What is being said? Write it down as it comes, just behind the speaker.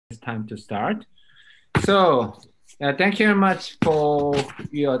time to start. So thank you very much for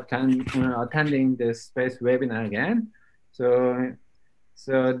your attending this space webinar again.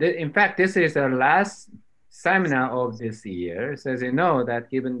 In fact, this is the last seminar of this year. So as you know, that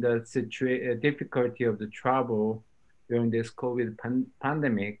given the difficulty of the travel during this COVID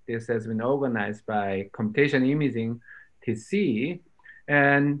pandemic, this has been organized by Computational Imaging TC,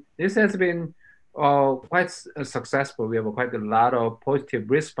 and this has been quite successful. We have quite a lot of positive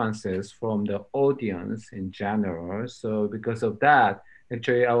responses from the audience in general. So because of that,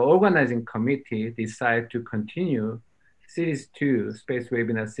 actually our organizing committee decided to continue Series 2, Space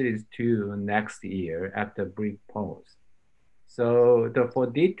Webinar Series 2 next year after a brief pause. So for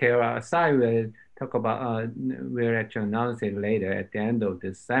detail, Sai will talk about, we'll actually announce it later at the end of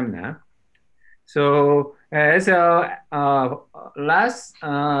this seminar. So as a last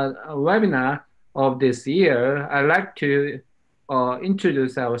webinar of this year, I'd like to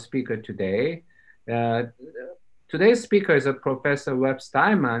introduce our speaker today. Today's speaker is Professor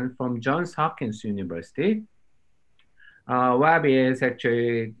Stayman from Johns Hopkins University. Webb is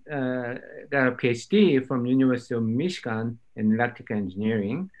actually got a PhD from University of Michigan in electrical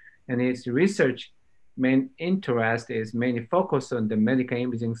engineering, and his research main interest is mainly focused on the medical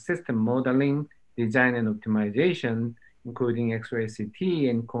imaging system modeling, design and optimization, including X-ray CT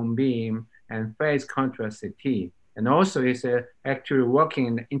and cone beam and phase contrast CT. And also he's actually working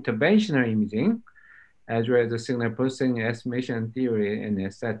in interventional imaging, as well as the signal processing, estimation theory, and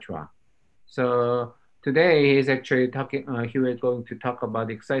etc. So today he's actually talking, he was going to talk about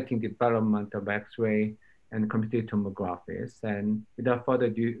the exciting development of X-ray and computed tomographies. And without further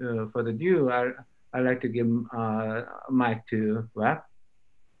ado, I'd like to give a mic to Webb.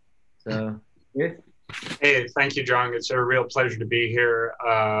 So, yes. Hey, thank you, John. It's a real pleasure to be here.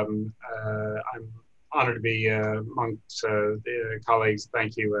 I'm honored to be amongst the colleagues.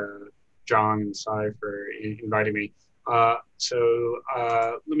 Thank you, John and Sai, for inviting me. Let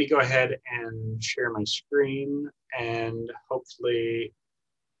me go ahead and share my screen, and hopefully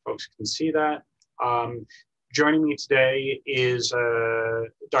folks can see that. Joining me today is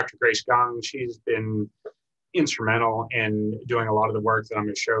Dr. Grace Gong. She's been instrumental in doing a lot of the work that I'm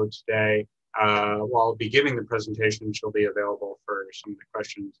going to show today. While I'll be giving the presentation, she'll be available for some of the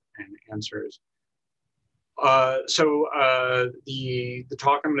questions and answers. The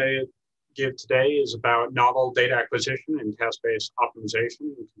talk I'm going to give today is about novel data acquisition and task-based optimization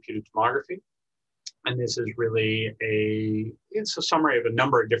in computed tomography. And this is really it's a summary of a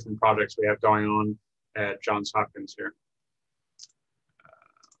number of different projects we have going on at Johns Hopkins here.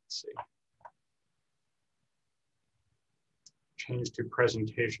 Let's see. Change to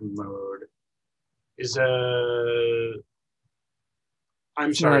presentation mode.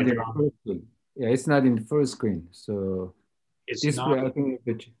 I'm sorry, John. Yeah, it's not in the first screen. So it's display, not. I think.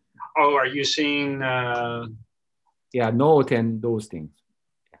 Oh, are you seeing? Yeah, note and those things.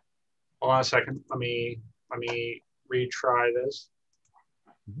 Yeah. Hold on a second. Let me retry this.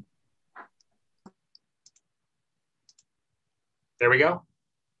 There we go.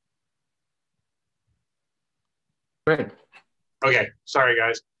 Great. Okay, sorry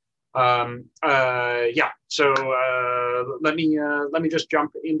guys. Yeah, so let me just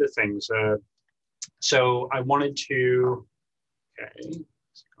jump into things. So I wanted to, okay,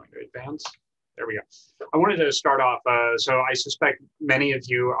 it's going to advance. There we go. I wanted to start off, so I suspect many of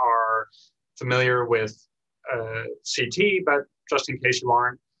you are familiar with CT, but just in case you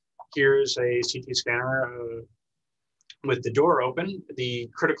aren't, here's a CT scanner with the door open. The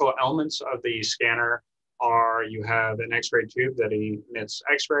critical elements of the scanner are you have an X-ray tube that emits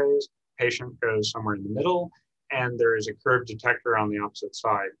X-rays, patient goes somewhere in the middle, and there is a curved detector on the opposite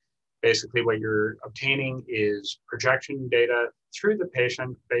side. Basically, what you're obtaining is projection data through the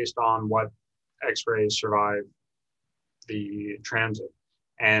patient based on what X-rays survive the transit.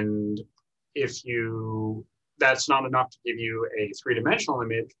 And that's not enough to give you a three-dimensional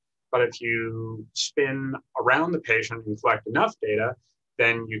image, but if you spin around the patient and collect enough data,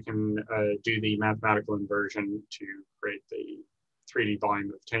 then you can do the mathematical inversion to create the 3D volume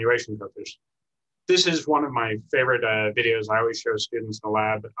of attenuation coefficient. This is one of my favorite videos I always show students in the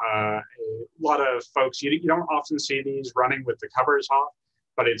lab. A lot of folks, you don't often see these running with the covers off,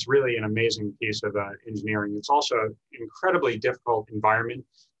 but it's really an amazing piece of engineering. It's also an incredibly difficult environment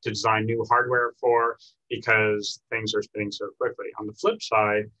to design new hardware for because things are spinning so quickly. On the flip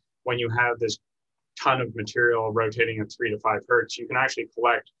side, when you have this ton of material rotating at 3 to 5 hertz, you can actually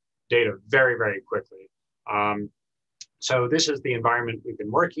collect data very, very quickly. So this is the environment we've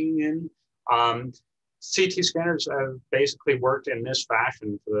been working in. CT scanners have basically worked in this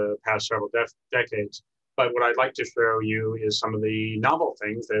fashion for the past several decades, But what I'd like to show you is some of the novel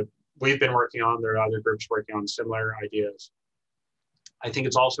things that we've been working on. There are other groups working on similar ideas. I think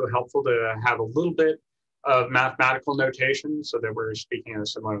it's also helpful to have a little bit of mathematical notation so that we're speaking a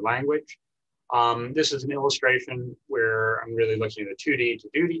similar language. This is an illustration where I'm really looking at a 2D to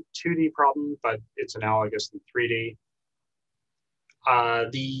 2D problem, but it's analogous in 3D.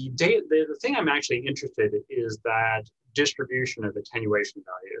 The thing I'm actually interested in is that distribution of attenuation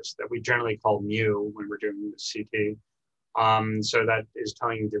values that we generally call mu when we're doing CT. So that is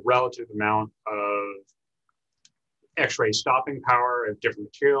telling you the relative amount of X-ray stopping power of different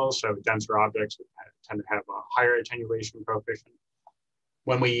materials. So denser objects tend to have a higher attenuation coefficient.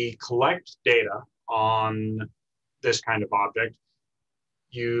 When we collect data on this kind of object,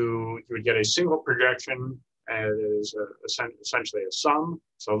 you would get a single projection as essentially a sum,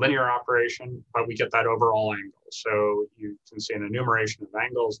 so a linear operation, but we get that overall angle. So you can see an enumeration of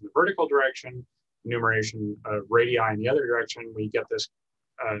angles in the vertical direction, enumeration of radii in the other direction. We get this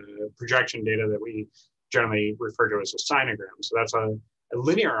projection data that we generally refer to as a sinogram. So that's a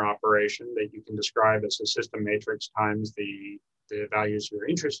linear operation that you can describe as a system matrix times the values you're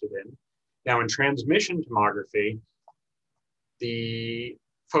interested in. Now in transmission tomography, the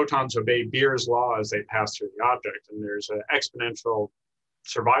photons obey Beer's law as they pass through the object, and there's an exponential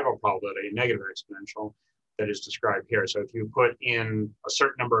survival probability, a negative exponential, that is described here. So if you put in a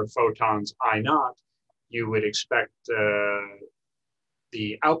certain number of photons I naught, you would expect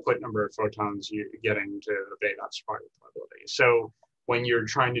the output number of photons you're getting to obey that survival probability. So when you're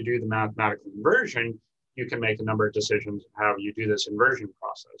trying to do the mathematical inversion, you can make a number of decisions of how you do this inversion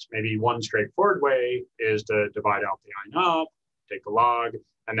process. Maybe one straightforward way is to divide out the I naught, take the log,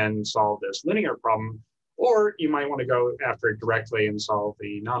 and then solve this linear problem. Or you might want to go after it directly and solve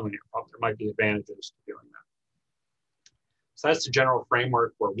the nonlinear problem. There might be advantages to doing that. So that's the general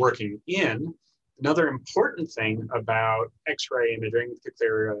framework we're working in. Another important thing about X-ray imaging,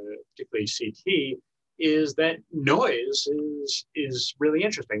 particularly CT, is that noise is really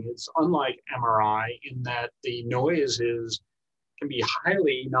interesting. It's unlike MRI in that the noise can be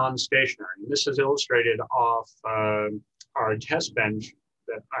highly non-stationary. And this is illustrated off our test bench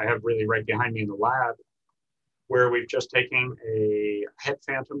that I have really right behind me in the lab, where we've just taken a head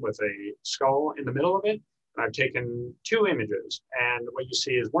phantom with a skull in the middle of it. And I've taken two images. And what you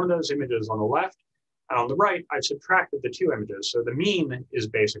see is one of those images on the left, and on the right, I've subtracted the two images. So the mean is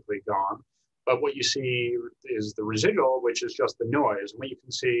basically gone. But what you see is the residual, which is just the noise. And what you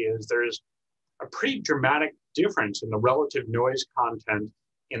can see is there's a pretty dramatic difference in the relative noise content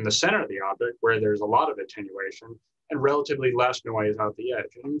in the center of the object, where there's a lot of attenuation, and relatively less noise out the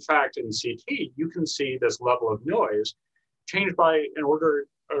edge. And in fact, in CT, you can see this level of noise change by an order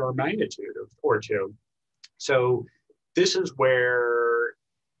or magnitude or two. So this is where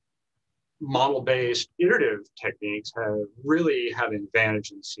model-based iterative techniques have really had an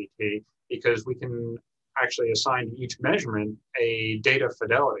advantage in CT, because we can actually assign to each measurement a data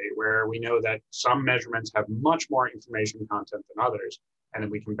fidelity, where we know that some measurements have much more information content than others, and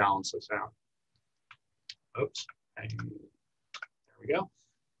then we can balance this out. Oops. And there we go.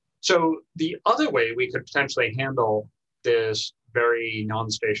 So the other way we could potentially handle this very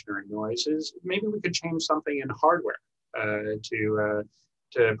non-stationary noise is maybe we could change something in hardware to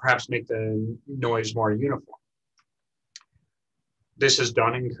perhaps make the noise more uniform. This is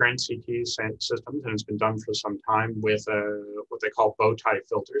done in current CT systems, and it's been done for some time with what they call bow tie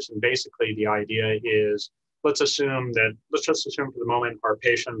filters. And basically the idea is, let's just assume for the moment our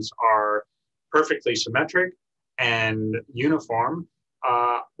patients are perfectly symmetric and uniform.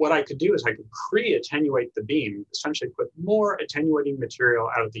 What I could do is I could pre-attenuate the beam, essentially put more attenuating material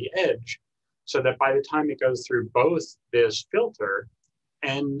out at the edge, so that by the time it goes through both this filter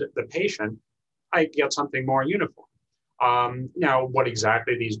and the patient, I get something more uniform. Now, what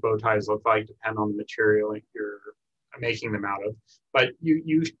exactly these bow ties look like depend on the material you're making them out of, but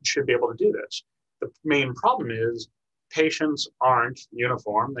you should be able to do this. The main problem is patients aren't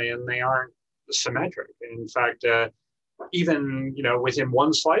uniform, and they aren't symmetric. In fact, even within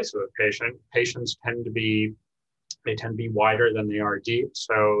one slice of a patient, patients tend to be wider than they are deep.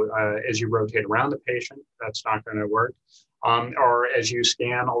 So as you rotate around the patient, that's not going to work. Or as you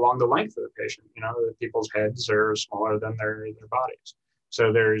scan along the length of the patient, the people's heads are smaller than their bodies.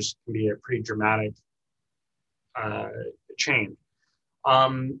 So there's can be a pretty dramatic change.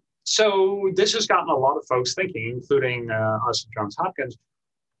 So this has gotten a lot of folks thinking, including us at Johns Hopkins.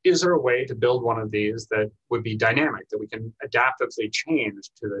 Is there a way to build one of these that would be dynamic, that we can adaptively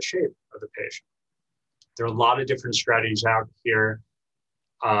change to the shape of the patient? There are a lot of different strategies out here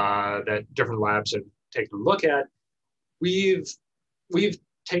that different labs have taken a look at. We've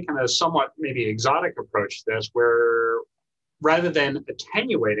taken a somewhat maybe exotic approach to this, where rather than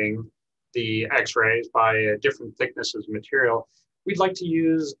attenuating the X-rays by different thicknesses of material, we'd like to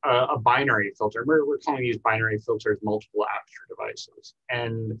use a binary filter. We're calling these binary filters multiple aperture devices.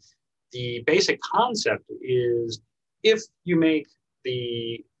 And the basic concept is if you make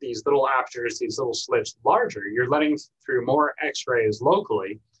these little apertures, these little slits larger, you're letting through more X-rays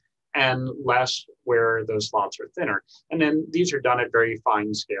locally and less where those slots are thinner. And then these are done at very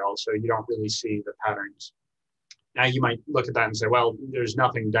fine scale, so you don't really see the patterns. Now you might look at that and say, well, there's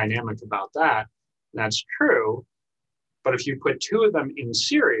nothing dynamic about that. And that's true. But if you put two of them in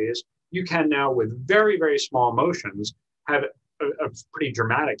series, you can now, with very, very small motions, have a pretty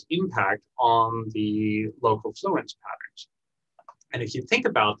dramatic impact on the local fluence patterns. And if you think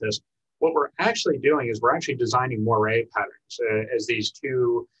about this, what we're actually doing is we're actually designing moire patterns as these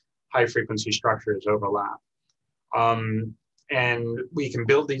two high frequency structures overlap. And we can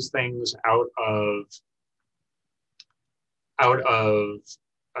build these things out of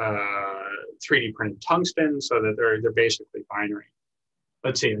 3D printed tungsten so that they're basically binary.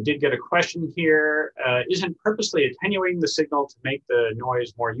 Let's see, I did get a question here. Isn't purposely attenuating the signal to make the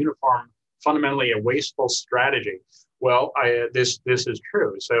noise more uniform fundamentally a wasteful strategy? Well, this is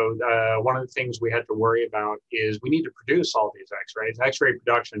true. So one of the things we had to worry about is we need to produce all these X-rays. X-ray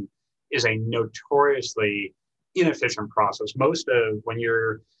production is a notoriously inefficient process. Most of when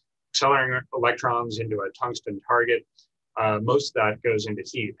you're accelerating electrons into a tungsten target, most of that goes into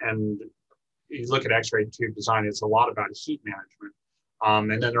heat. And you look at X-ray tube design, it's a lot about heat management.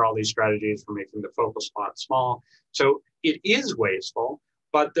 And then there are all these strategies for making the focal spot small. So it is wasteful,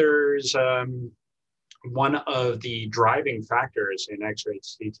 but there's one of the driving factors in X-ray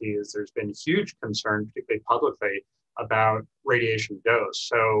CT is there's been huge concern, particularly publicly, about radiation dose.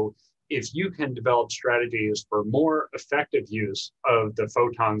 So if you can develop strategies for more effective use of the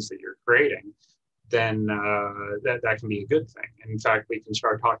photons that you're creating, then that can be a good thing. And in fact, we can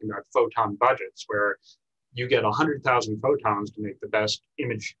start talking about photon budgets where you get 100,000 photons to make the best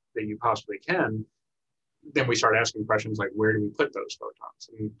image that you possibly can. Then we start asking questions like, where do we put those photons?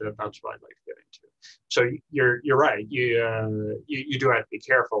 And that's what I'd like to get into. So you're right. You do have to be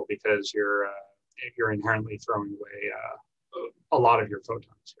careful because you're inherently throwing away a lot of your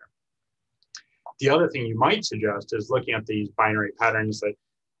photons here. The other thing you might suggest is looking at these binary patterns that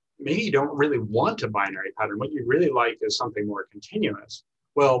maybe you don't really want a binary pattern. What you really like is something more continuous.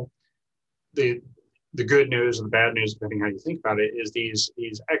 Well, the good news and the bad news, depending how you think about it, is these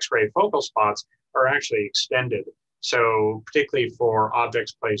X-ray focal spots are actually extended. So particularly for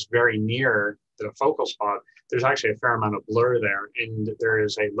objects placed very near the focal spot, there's actually a fair amount of blur there, and there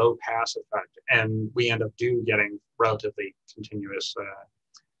is a low pass effect. And we end up getting relatively continuous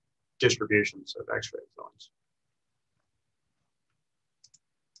distributions of X-ray films.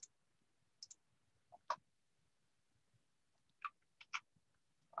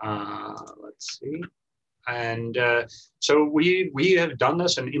 Let's see. And so we have done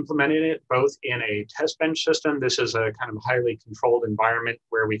this and implemented it both in a test bench system. This is a kind of highly controlled environment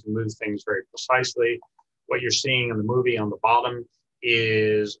where we can move things very precisely. What you're seeing in the movie on the bottom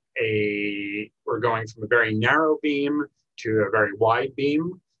is we're going from a very narrow beam to a very wide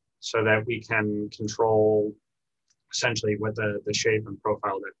beam so that we can control essentially what the shape and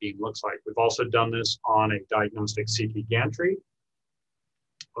profile of that beam looks like. We've also done this on a diagnostic CT gantry.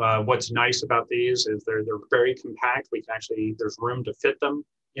 What's nice about these is they're very compact. We can actually, there's room to fit them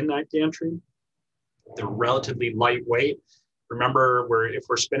in that gantry. They're relatively lightweight. Remember, if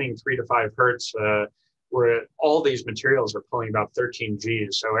we're spinning 3 to 5 hertz, all these materials are pulling about 13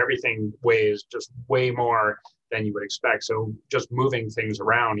 Gs. So everything weighs just way more than you would expect. So just moving things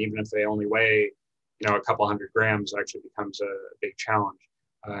around, even if they only weigh, a couple hundred grams, actually becomes a big challenge.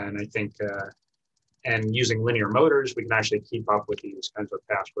 And I think, and using linear motors, we can actually keep up with these kinds of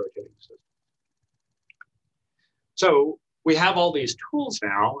fast rotating systems. So we have all these tools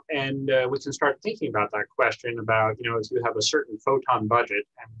now, and we can start thinking about that question about, if you have a certain photon budget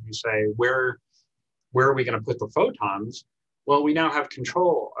and you say, where are we going to put the photons? Well, we now have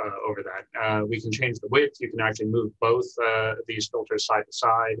control over that. We can change the width. You can actually move both these filters side to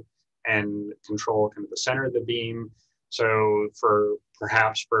side and control kind of the center of the beam. So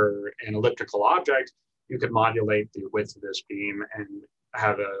perhaps for an elliptical object, you could modulate the width of this beam and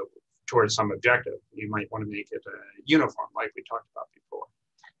have towards some objective. You might want to make it uniform, like we talked about before.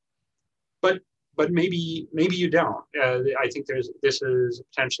 But maybe you don't. I think this is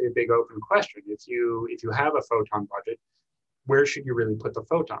potentially a big open question. If you have a photon budget, where should you really put the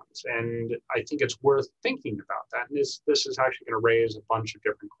photons? And I think it's worth thinking about that. And this is actually going to raise a bunch of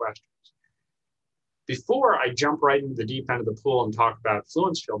different questions. Before I jump right into the deep end of the pool and talk about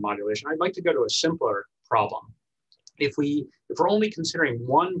fluence field modulation, I'd like to go to a simpler problem. If we're only considering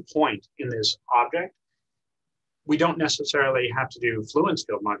one point in this object, we don't necessarily have to do fluence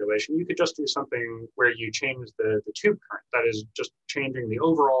field modulation. You could just do something where you change the tube current, that is just changing the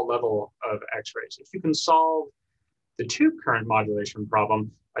overall level of X-rays. If you can solve the tube current modulation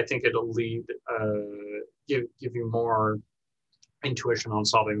problem, I think it'll give you more intuition on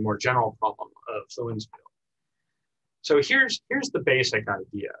solving a more general problem of fluence field. So here's the basic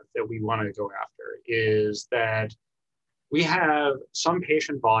idea that we want to go after, is that we have some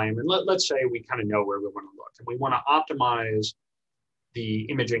patient volume, and let's say we kind of know where we want to look, and we want to optimize the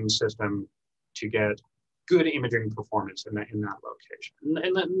imaging system to get good imaging performance in that location.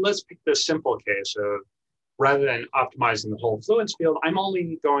 And then let's pick the simple case of, rather than optimizing the whole fluence field, I'm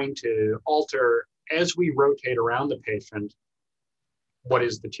only going to alter, as we rotate around the patient, what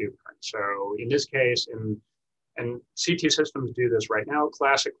is the tube current. So in this case, and CT systems do this right now.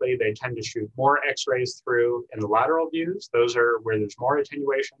 Classically, they tend to shoot more X-rays through in the lateral views. Those are where there's more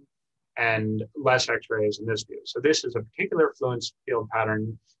attenuation, and less X-rays in this view. So this is a particular fluence field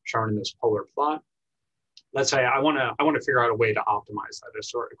pattern shown in this polar plot. Let's say I want to figure out a way to optimize that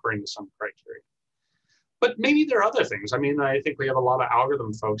according to some criteria. But maybe there are other things. I mean, I think we have a lot of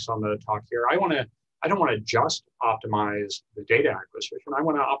algorithm folks on the talk here. I don't want to just optimize the data acquisition. I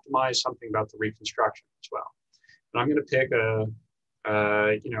want to optimize something about the reconstruction as well. And I'm going to pick a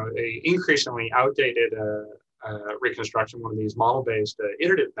increasingly outdated reconstruction, one of these model-based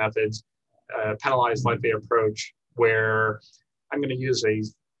iterative methods, penalized likely approach, where I'm going to use a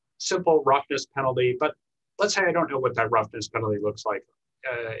simple roughness penalty. But let's say I don't know what that roughness penalty looks like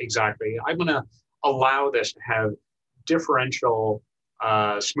exactly. I'm going to allow this to have differential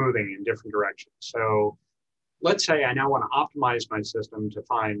smoothing in different directions. So let's say I now want to optimize my system to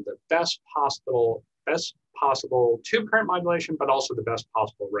find the best possible tube current modulation, but also the best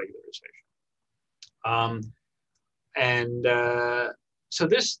possible regularization. So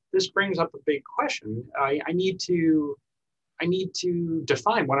this brings up a big question. I need to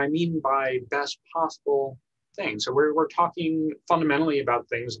define what I mean by best possible thing. So we're talking fundamentally about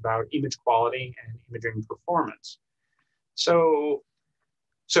things about image quality and imaging performance. So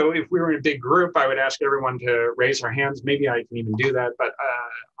if we were in a big group, I would ask everyone to raise their hands. Maybe I can even do that, but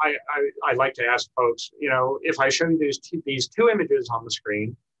I like to ask folks, if I show you these two images on the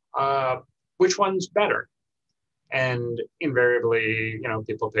screen, which one's better? And invariably,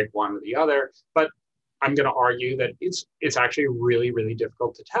 people pick one or the other, but I'm going to argue that it's actually really, really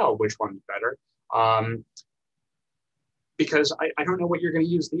difficult to tell which one's better. Because I don't know what you're going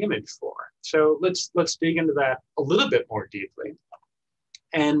to use the image for. So let's dig into that a little bit more deeply.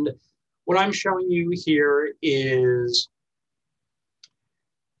 And what I'm showing you here is,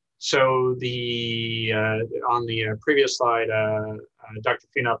 so on the previous slide, Dr.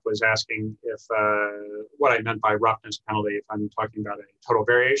 Phenup was asking if what I meant by roughness penalty, if I'm talking about a total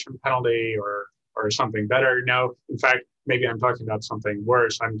variation penalty or something better. No, in fact, maybe I'm talking about something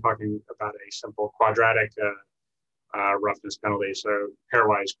worse. I'm talking about a simple quadratic roughness penalty, so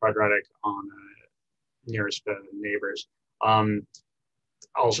pairwise quadratic on nearest neighbors.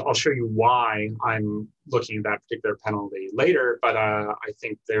 I'll show you why I'm looking at that particular penalty later, but I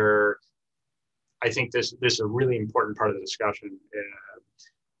think this is a really important part of the discussion.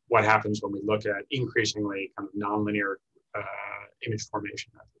 What happens when we look at increasingly kind of nonlinear image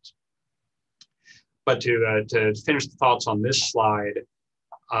formation methods. But to finish the thoughts on this slide,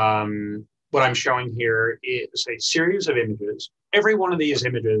 what I'm showing here is a series of images. Every one of these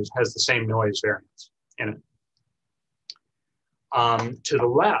images has the same noise variance in it. To the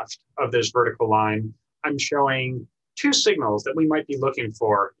left of this vertical line, I'm showing two signals that we might be looking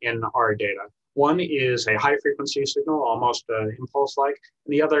for in our data. One is a high frequency signal, almost impulse-like,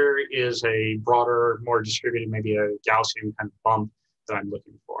 and the other is a broader, more distributed, maybe a Gaussian kind of bump that I'm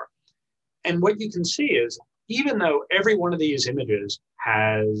looking for. And what you can see is, even though every one of these images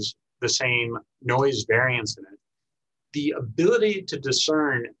has the same noise variance in it, the ability to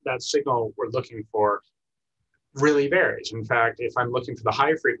discern that signal we're looking for really varies. In fact, if I'm looking for the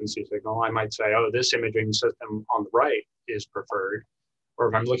high frequency signal, I might say, oh, this imaging system on the right is preferred. Or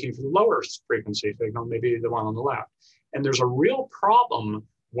if I'm looking for the lower frequency signal, maybe the one on the left. And there's a real problem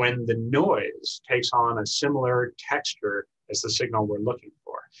when the noise takes on a similar texture as the signal we're looking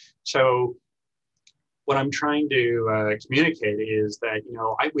for. So what I'm trying to communicate is that,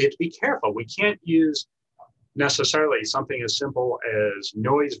 we have to be careful. We can't use necessarily something as simple as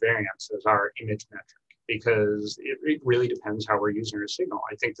noise variance as our image metric, because it really depends how we're using our signal.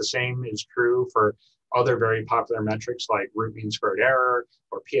 I think the same is true for other very popular metrics like root mean squared error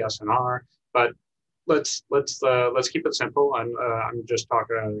or PSNR, but let's keep it simple. I'm just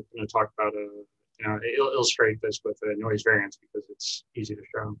going to talk about illustrate this with a noise variance because it's easy to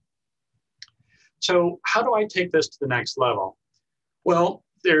show. So how do I take this to the next level? Well,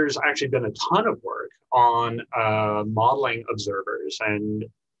 there's actually been a ton of work on modeling observers and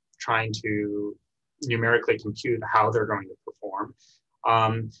trying to numerically compute how they're going to perform.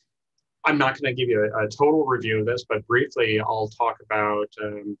 I'm not going to give you a total review of this, but briefly I'll talk about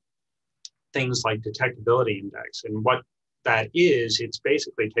things like detectability index. And what that is, it's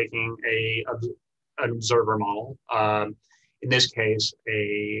basically taking an observer model. In this case,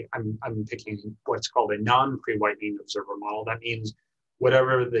 I'm picking what's called a non-pre-whitening observer model. That means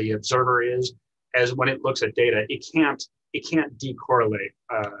whatever the observer is, as when it looks at data, it can't decorrelate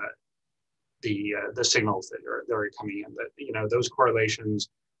the signals that are coming in. That those correlations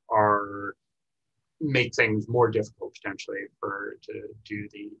make things more difficult potentially to do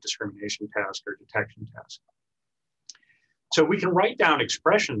the discrimination task or detection task. So we can write down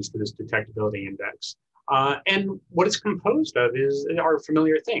expressions for this detectability index. And what it's composed of are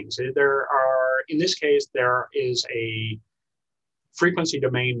familiar things. In this case, there is a frequency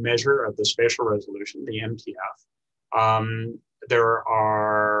domain measure of the spatial resolution, the MTF. There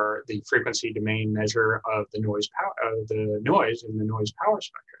are the frequency domain measure of the noise in the noise power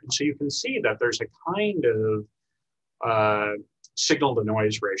spectrum. And so you can see that there's a kind of signal to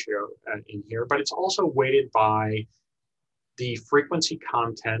noise ratio in here, but it's also weighted by the frequency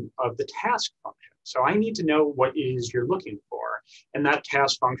content of the task function. So I need to know what is you're looking for. And that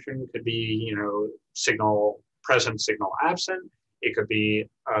task function could be, signal present, signal absent. It could be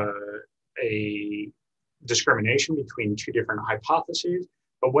a discrimination between two different hypotheses.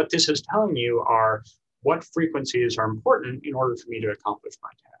 But what this is telling you are what frequencies are important in order for me to accomplish my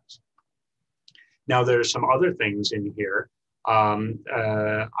task. Now, there's some other things in here.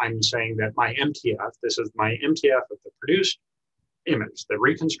 I'm saying that my MTF, this is my MTF of the produced image, the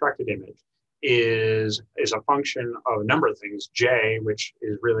reconstructed image, is a function of a number of things. J, which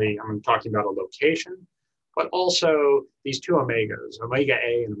is really, I'm talking about a location, but also these two omegas, omega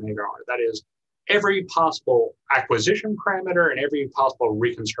A and omega R. That is every possible acquisition parameter and every possible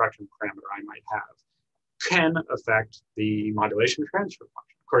reconstruction parameter I might have can affect the modulation transfer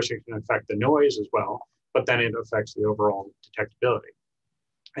function. Of course, it can affect the noise as well, but then it affects the overall detectability.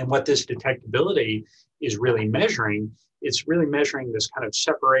 And what this detectability is really measuring, it's really measuring this kind of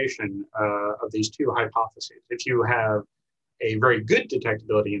separation of these two hypotheses. If you have a very good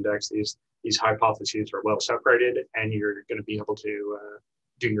detectability index, these hypotheses are well separated and you're going to be able to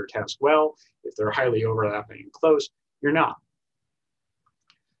do your task well. If they're highly overlapping and close, you're not.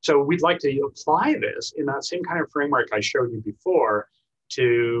 So we'd like to apply this in that same kind of framework I showed you before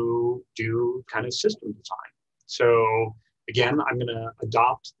to do kind of system design. So again, I'm going to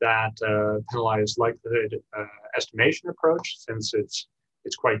adopt that penalized likelihood estimation approach since it's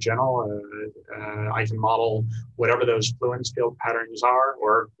quite general. I can model whatever those fluence field patterns are,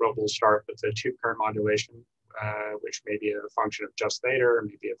 or we'll start with the two current modulation, which may be a function of just theta, or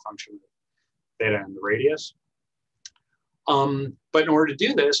maybe a function of theta and the radius. But in order to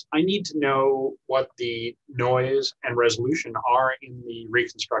do this, I need to know what the noise and resolution are in the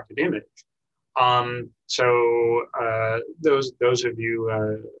reconstructed image. So those of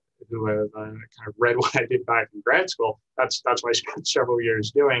you who have kind of read what I did back in grad school, that's what I spent several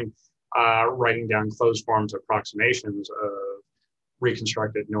years doing, writing down closed forms approximations of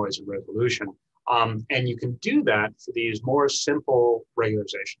reconstructed noise and resolution. And you can do that for these more simple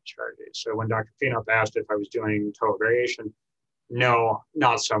regularization strategies. So when Dr. Phenop asked if I was doing total variation, no,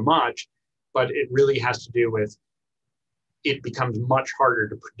 not so much, but it really has to do with it becomes much harder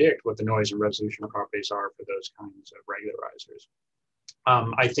to predict what the noise and resolution properties are for those kinds of regularizers.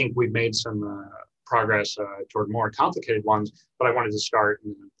 I think we've made some progress toward more complicated ones, but I wanted to start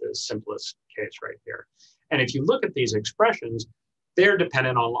in the simplest case right here. And if you look at these expressions, they're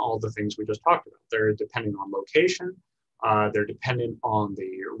dependent on all the things we just talked about. They're dependent on location, they're dependent on the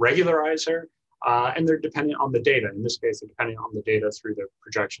regularizer, and they're dependent on the data. In this case, they're dependent on the data through the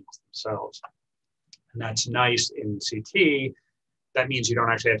projections themselves. And that's nice in CT. That means you don't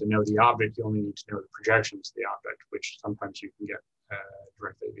actually have to know the object, you only need to know the projections of the object, which sometimes you can get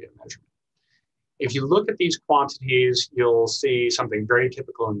directly via measurement. If you look at these quantities, you'll see something very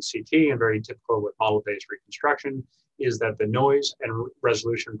typical in CT and very typical with model-based reconstruction is that the noise and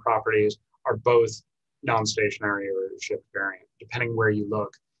resolution properties are both non-stationary or shift variant. Depending where you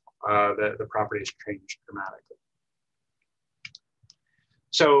look, the properties change dramatically.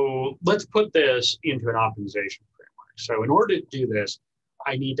 So let's put this into an optimization framework. So in order to do this,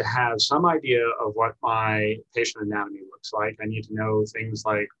 I need to have some idea of what my patient anatomy looks like. I need to know things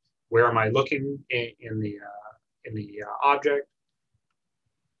like where am I looking in the object,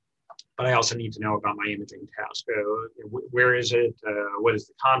 but I also need to know about my imaging task. Where is it? What is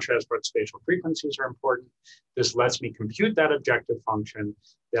the contrast? What spatial frequencies are important? This lets me compute that objective function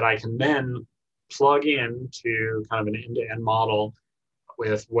that I can then plug into kind of an end-to-end model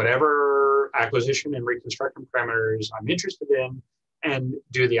with whatever acquisition and reconstruction parameters I'm interested in, and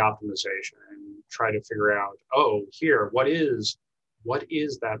do the optimization and try to figure out, oh, here, what is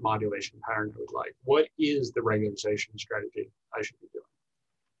that modulation pattern I would like? What is the regularization strategy I should be doing?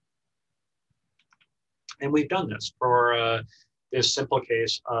 And we've done this for this simple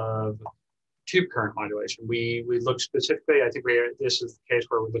case of tube current modulation. We looked specifically, I think this is the case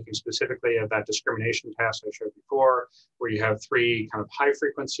where we're looking specifically at that discrimination task I showed before, where you have three kind of high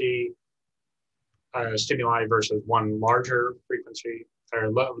frequency stimuli versus one larger frequency,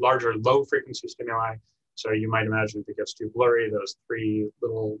 or larger low frequency stimuli. So you might imagine if it gets too blurry, those three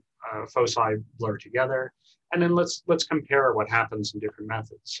little foci blur together. And then let's compare what happens in different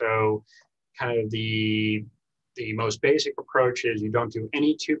methods. So kind of the most basic approach is you don't do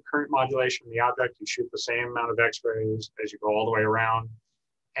any tube current modulation in the object. You shoot the same amount of X-rays as you go all the way around.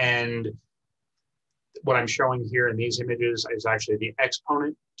 And what I'm showing here in these images is actually the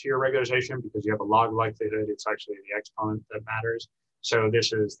exponent to your regularization, because you have a log likelihood. It's actually the exponent that matters. So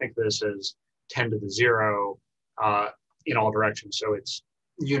this is, think of this as 10 to the 0 in all directions. So it's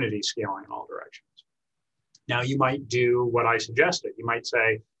unity scaling in all directions. Now you might do what I suggested. You might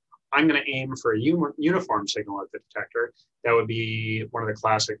say, I'm going to aim for a uniform signal at the detector. That would be one of the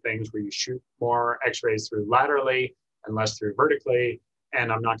classic things where you shoot more X-rays through laterally and less through vertically,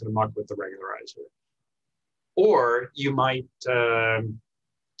 and I'm not going to muck with the regularizer. Or you might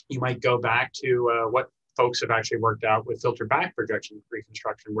go back to what folks have actually worked out with filter back projection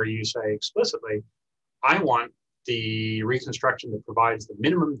reconstruction, where you say explicitly, I want the reconstruction that provides the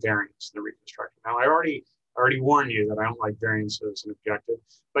minimum variance in the reconstruction. Now, I already warned you that I don't like variance as an objective,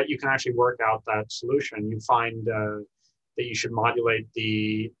 but you can actually work out that solution. You find that you should modulate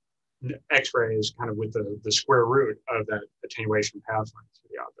the X-rays kind of with the square root of that attenuation path length to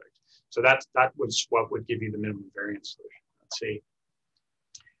the object. So that was what would give you the minimum variance solution. Let's see.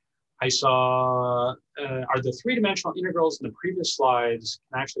 I saw, are the three-dimensional integrals in the previous slides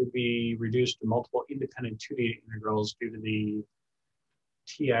can actually be reduced to multiple independent 2D integrals due to the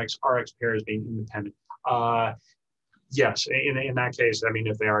TX, RX pairs being independent? Yes, in that case, I mean,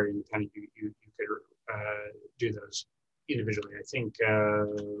 if they are independent, you could do those individually. I think,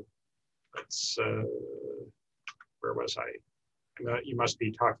 where was I? You must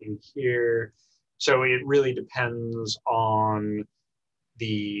be talking here. So it really depends on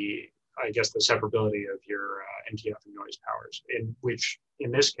I guess, the separability of your NTF and noise powers, in which,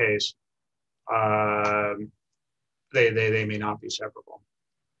 in this case, they may not be separable.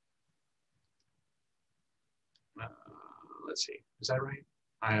 Let's see, is that right?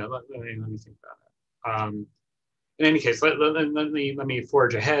 Let me think about it. In any case, let me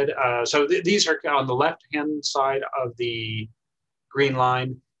forge ahead. So these are on the left-hand side of the green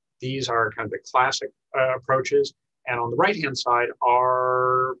line. These are kind of the classic approaches. And on the right-hand side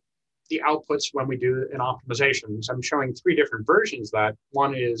are the outputs when we do an optimization. So I'm showing three different versions of that.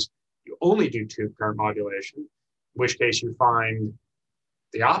 One is you only do tube current modulation, in which case you find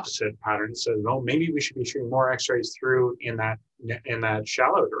the opposite pattern. So, well, maybe we should be shooting more X-rays through in that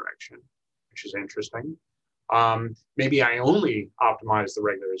shallow direction, which is interesting. Maybe I only optimize the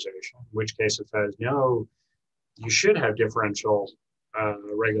regularization, in which case it says, no, you should have differential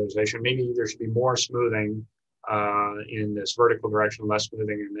regularization. Maybe there should be more smoothing in this vertical direction, less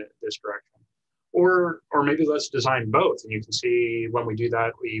smoothing in this direction. Or maybe let's design both. And you can see when we do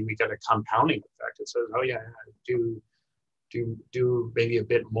that, we get a compounding effect. It says, oh yeah, do maybe a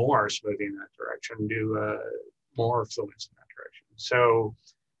bit more smoothing in that direction, do more fluence in that direction. So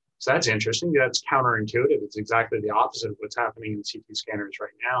that's interesting. That's counterintuitive. It's exactly the opposite of what's happening in CT scanners right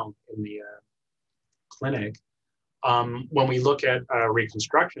now in the clinic. When we look at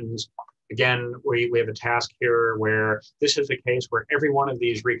reconstructions, again, we have a task here where this is a case where every one of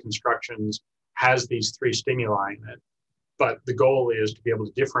these reconstructions has these three stimuli in it. But the goal is to be able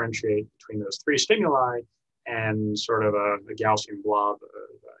to differentiate between those three stimuli and sort of a Gaussian blob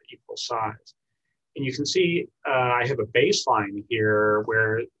of equal size. And you can see I have a baseline here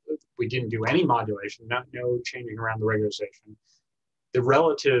where we didn't do any modulation, no changing around the regularization. The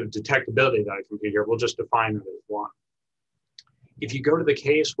relative detectability that I compute here, we'll just define it as 1. If you go to the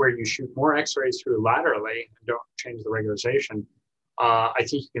case where you shoot more X-rays through laterally and don't change the regularization, I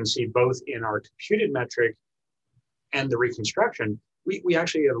think you can see both in our computed metric and the reconstruction, we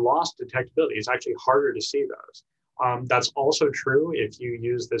actually have lost detectability. It's actually harder to see those. That's also true if you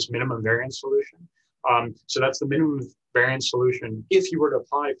use this minimum variance solution. So that's the minimum variance solution if you were to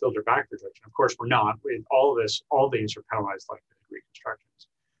apply filter back projection. Of course, we're not. All these are penalized like reconstructions.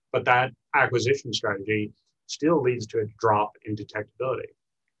 But that acquisition strategy still leads to a drop in detectability.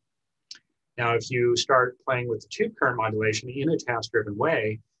 Now, if you start playing with the tube current modulation in a task-driven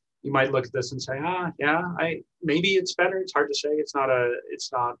way, you might look at this and say, maybe it's better. It's hard to say. It's not a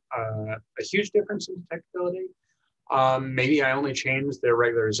huge difference in detectability. Maybe I only changed the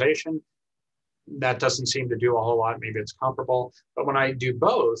regularization. That doesn't seem to do a whole lot. Maybe it's comparable. But when I do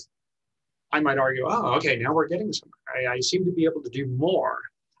both, I might argue, okay, now we're getting somewhere. I seem to be able to do more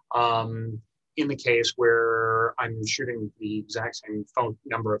in the case where I'm shooting the exact same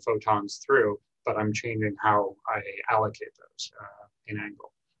number of photons through, but I'm changing how I allocate those in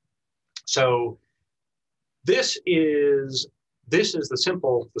angle. So this is the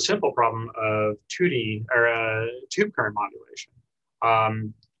simple problem of 2D or tube current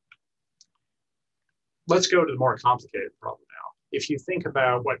modulation. Let's go to the more complicated problem now. If you think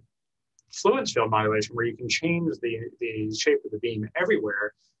about what fluence field modulation, where you can change the shape of the beam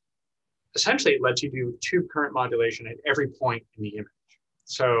everywhere, essentially it lets you do tube current modulation at every point in the image.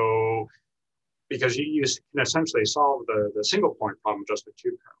 So because you can essentially solve the single point problem just with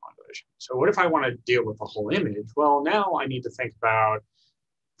tube current modulation. So what if I want to deal with the whole image? Well, now I need to think about,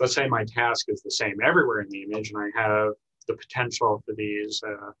 let's say my task is the same everywhere in the image and I have the potential for these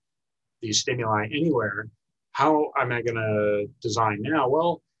stimuli anywhere. How am I going to design now?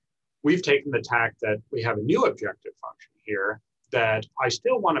 Well, we've taken the tack that we have a new objective function here that I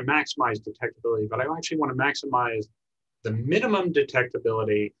still want to maximize detectability, but I actually want to maximize the minimum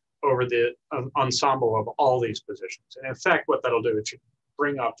detectability over the ensemble of all these positions. And in fact, what that'll do, it should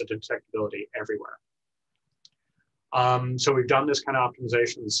bring up the detectability everywhere. So we've done this kind of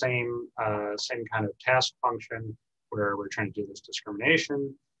optimization, the same kind of task function where we're trying to do this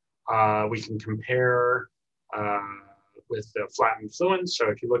discrimination. We can compare with the flattened fluence. So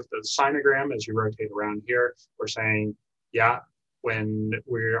if you look at the sinogram as you rotate around here, we're saying, when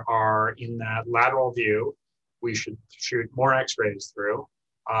we are in that lateral view, we should shoot more X-rays through.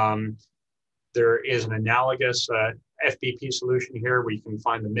 There is an analogous FBP solution here where you can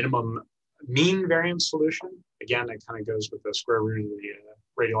find the minimum mean variance solution. Again, it kind of goes with the square root of the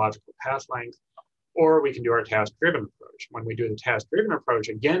radiological path length. Or we can do our task-driven approach. When we do the task-driven approach,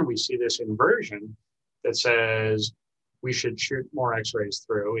 again, we see this inversion that says we should shoot more X-rays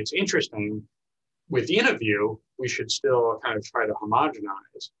through. It's interesting. Within a view, we should still kind of try to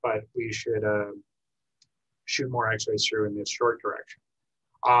homogenize, but we should shoot more X-rays through in this short direction.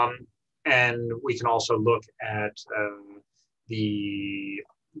 And we can also look at the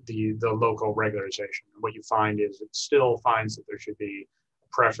local regularization. What you find is it still finds that there should be a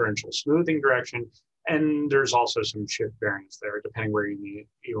preferential smoothing direction, and there's also some shift variance there. Depending where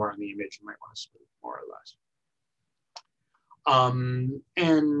you are in the image, you might want to smooth more or less.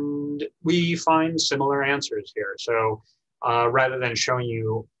 And we find similar answers here. So rather than showing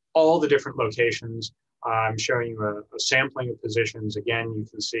you all the different locations, I'm showing you a sampling of positions. Again, you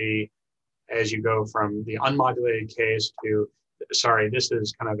can see as you go from the unmodulated case to, sorry, this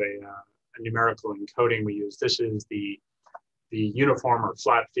is kind of a numerical encoding we use. This is the uniform or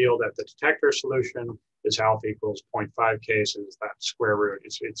flat field at the detector solution. This alpha equals 0.5 cases, that square root.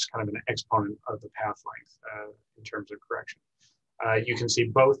 It's kind of an exponent of the path length in terms of correction. You can see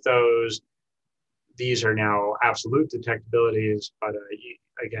both those. These are now absolute detectabilities, but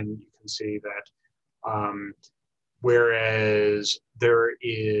again, you can see that whereas there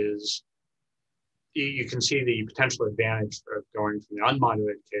is, you can see the potential advantage of going from the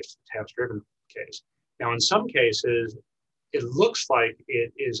unmodulated case to the task-driven case. Now, in some cases, it looks like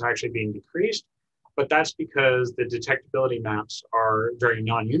it is actually being decreased, but that's because the detectability maps are very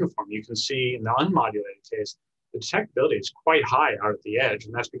non-uniform. You can see in the unmodulated case, the detectability is quite high out at the edge,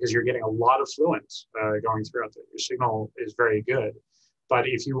 and that's because you're getting a lot of fluence going throughout. Your signal is very good. But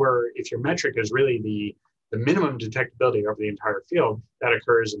if your metric is really the minimum detectability over the entire field, that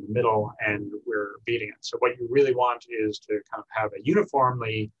occurs in the middle, and we're beating it. So what you really want is to kind of have a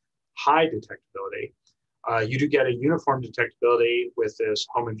uniformly high detectability. You do get a uniform detectability with this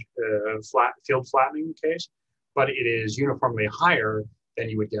field flattening case, but it is uniformly higher than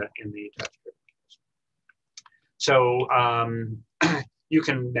you would get in the task-driven case. So you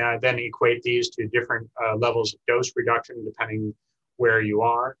can then equate these to different levels of dose reduction depending where you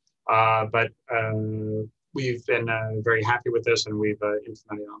are. But we've been very happy with this, and we've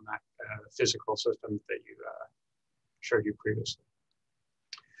implemented on that physical system that you showed you previously.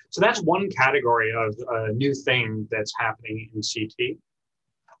 So that's one category of a new thing that's happening in CT.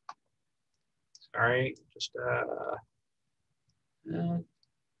 Sorry, just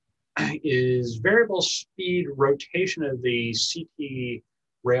is variable speed rotation of the CT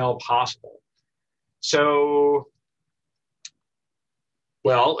rail possible? So,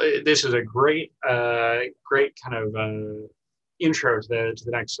 well, this is a great, great kind of intro to the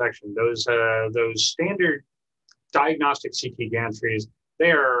next section. Those standard diagnostic CT gantries,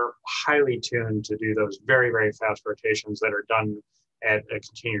 they are highly tuned to do those very, very fast rotations that are done at a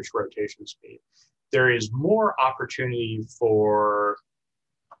continuous rotation speed. There is more opportunity for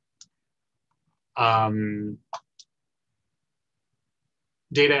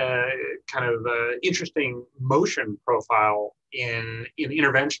data kind of interesting motion profile in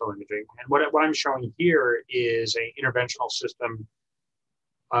interventional imaging. And what I'm showing here is an interventional system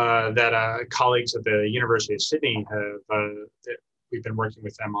that colleagues at the University of Sydney have, we've been working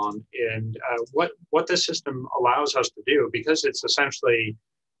with them on. And what this system allows us to do, because it's essentially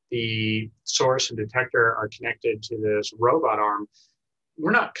the source and detector are connected to this robot arm,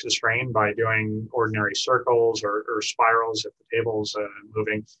 we're not constrained by doing ordinary circles or spirals if the table's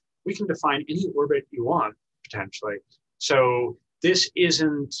moving. We can define any orbit you want, potentially. So this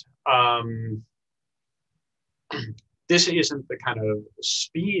isn't the kind of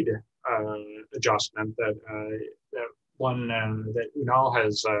speed adjustment that that Unal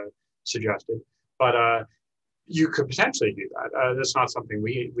has suggested, but you could potentially do that. That's not something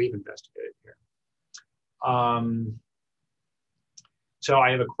we've investigated here. So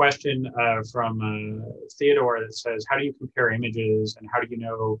I have a question from Theodore that says, how do you compare images and how do you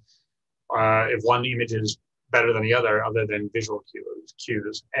know if one image is better than the other than visual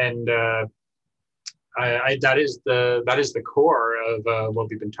cues? And that is the core of what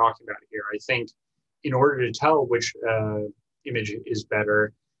we've been talking about here. I think in order to tell which image is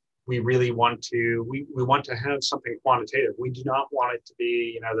better, we really want to we want to have something quantitative. We do not want it to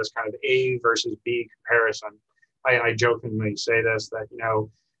be, this kind of A versus B comparison. I jokingly say this, that,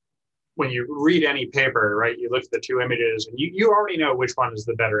 when you read any paper, right, you look at the two images and you already know which one is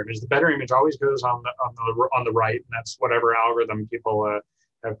the better image. The better image always goes on the right, and that's whatever algorithm people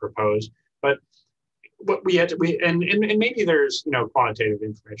have proposed. But what we had to, and maybe there's quantitative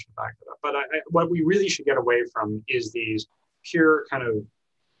information to back it up. But what we really should get away from is these pure kind of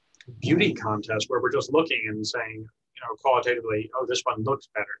beauty contests where we're just looking and saying, qualitatively, oh, this one looks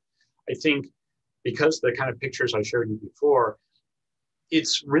better. I think because the kind of pictures I showed you before,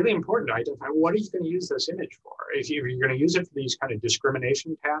 it's really important to identify what are you going to use this image for. If you're going to use it for these kind of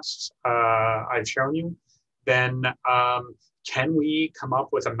discrimination tasks I've shown you, then can we come up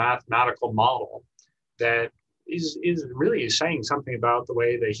with a mathematical model that is really saying something about the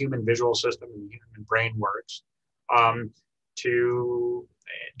way the human visual system and the human brain works, to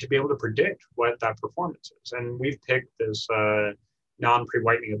be able to predict what that performance is. And we've picked this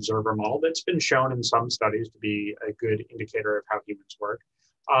non-pre-whitening observer model that's been shown in some studies to be a good indicator of how humans work.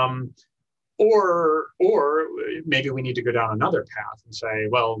 Or maybe we need to go down another path and say,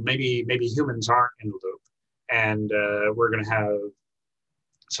 well, maybe humans aren't in the loop, and we're going to have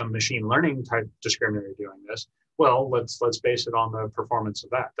some machine learning type discriminator doing this. Well, let's base it on the performance of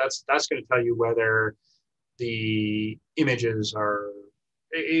that. That's going to tell you whether the images are,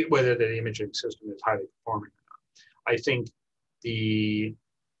 whether the imaging system is highly performing or not. I think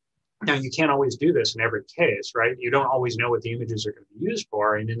now you can't always do this in every case, right? You don't always know what the images are going to be used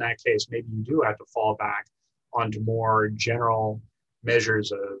for. And in that case, maybe you do have to fall back onto more general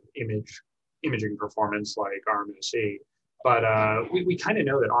measures of imaging performance like RMSE. But we kind of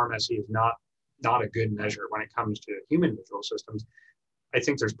know that RMSE is not a good measure when it comes to human visual systems. I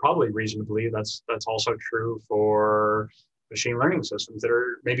think there's probably reason to believe that's also true for machine learning systems that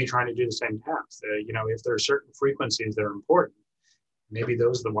are maybe trying to do the same task. If there are certain frequencies that are important, maybe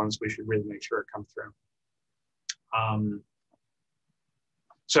those are the ones we should really make sure come through.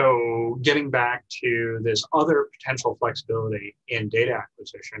 So getting back to this other potential flexibility in data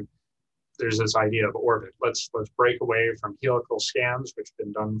acquisition, there's this idea of orbit. Let's break away from helical scans, which have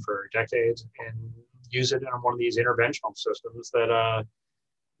been done for decades, and use it in one of these interventional systems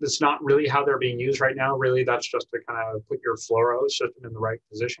that's not really how they're being used right now. Really, that's just to kind of put your fluoro system in the right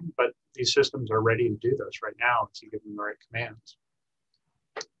position. But these systems are ready to do this right now if you give them the right commands.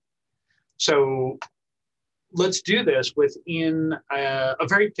 So let's do this within a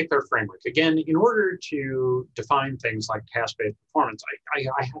very particular framework. Again, in order to define things like task-based performance, I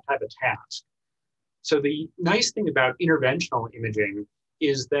have to have a task. So the nice thing about interventional imaging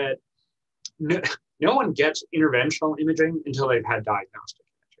is that no one gets interventional imaging until they've had diagnostic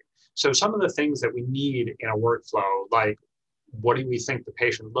imaging. So some of the things that we need in a workflow, like what do we think the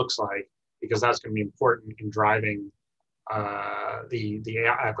patient looks like, because that's going to be important in driving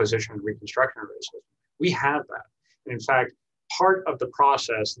the acquisition and reconstruction of the system. We have that. And in fact, part of the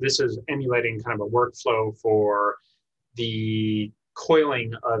process, this is emulating kind of a workflow for the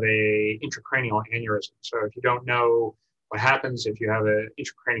coiling of a intracranial aneurysm. So if you don't know what happens if you have an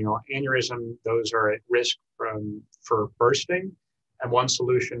intracranial aneurysm, those are at risk for bursting. And one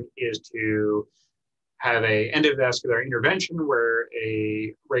solution is to have a endovascular intervention where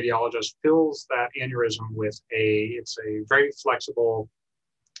a radiologist fills that aneurysm with it's a very flexible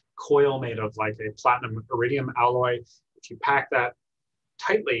coil made of like a platinum iridium alloy. If you pack that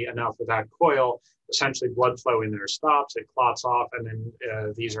tightly enough with that coil, essentially blood flow in there stops, it clots off, and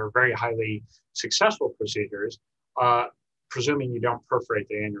then these are very highly successful procedures, presuming you don't perforate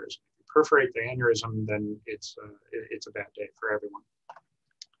the aneurysm. If you perforate the aneurysm, then it's a bad day for everyone.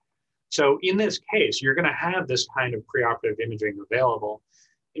 So in this case, you're going to have this kind of preoperative imaging available.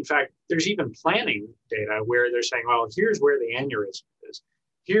 In fact, there's even planning data where they're saying, well, here's where the aneurysm is.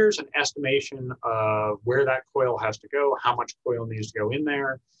 Here's an estimation of where that coil has to go, how much coil needs to go in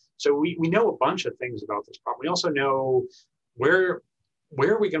there. So we know a bunch of things about this problem. We also know where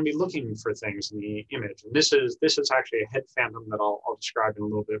are we going to be looking for things in the image. And this is actually a head phantom that I'll describe in a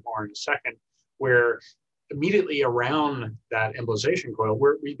little bit more in a second, where immediately around that embolization coil,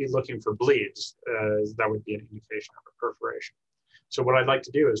 we'd be looking for bleeds. That would be an indication of a perforation. So what I'd like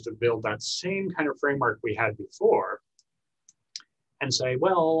to do is to build that same kind of framework we had before and say,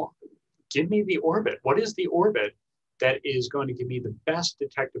 well, give me the orbit. What is the orbit that is going to give me the best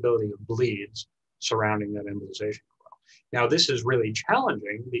detectability of bleeds surrounding that embolization coil? Now, this is really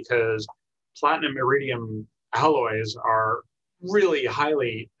challenging because platinum iridium alloys are really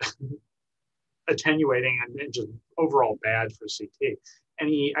highly attenuating and just overall bad for CT.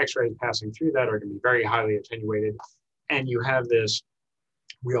 Any X-rays passing through that are going to be very highly attenuated. And you have this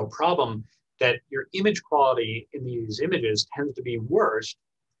real problem that your image quality in these images tends to be worse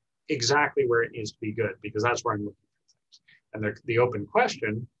exactly where it needs to be good, because that's where I'm looking for things. And the open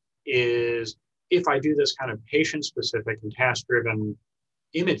question is, if I do this kind of patient-specific and task-driven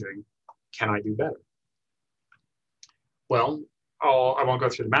imaging, can I do better? Well, I won't go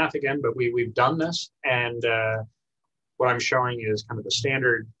through the math again, but we've done this. And what I'm showing is kind of the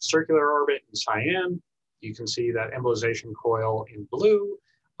standard circular orbit in cyan. You can see that embolization coil in blue.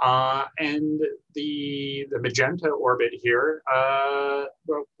 And the magenta orbit here,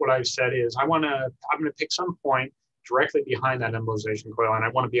 what I've said is I'm going to pick some point directly behind that embolization coil, and I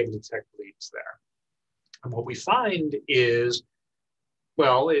want to be able to detect bleeds there. And what we find is,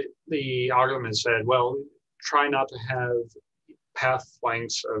 well, the algorithm has said, well, try not to have path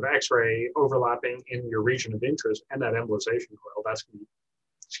lengths of X-ray overlapping in your region of interest and that embolization coil. That's going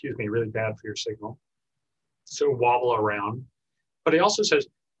to be, really bad for your signal. So wobble around. But it also says,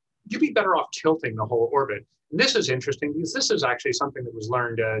 you'd be better off tilting the whole orbit. And this is interesting because this is actually something that was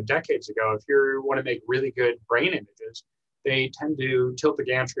learned decades ago. If you want to make really good brain images, they tend to tilt the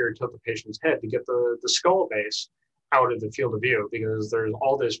gantry or tilt the patient's head to get the skull base out of the field of view, because there's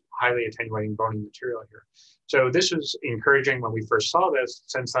all this highly attenuating bony material here. So this is encouraging when we first saw this,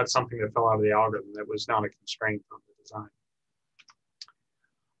 since that's something that fell out of the algorithm that was not a constraint from the design.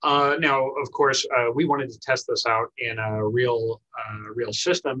 Now, of course, we wanted to test this out in real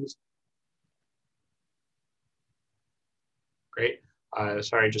systems. Great.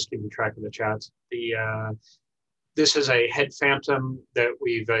 Sorry, just keeping track of the chats. This is a head phantom that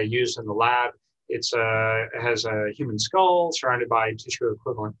we've used in the lab. It has a human skull surrounded by tissue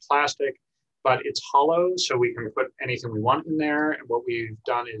equivalent plastic, but it's hollow, so we can put anything we want in there. And what we've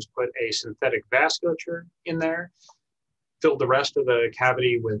done is put a synthetic vasculature in there, filled the rest of the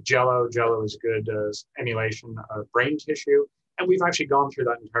cavity with jello. Jello is a good emulation of brain tissue. And we've actually gone through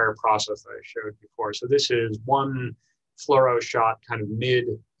that entire process that I showed before. So this is one fluoro shot kind of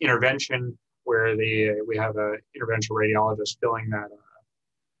mid-intervention where we have an interventional radiologist filling that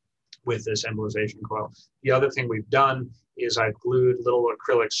with this embolization coil. The other thing we've done is I've glued little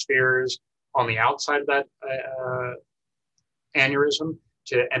acrylic spheres on the outside of that aneurysm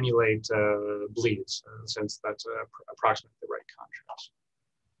to emulate bleeds, since that's approximately the right contrast.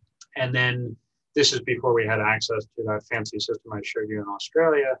 And then this is before we had access to that fancy system I showed you in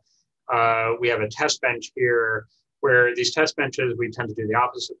Australia. We have a test bench here where these test benches, we tend to do the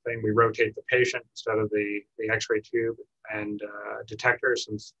opposite thing. We rotate the patient instead of the X-ray tube and detector,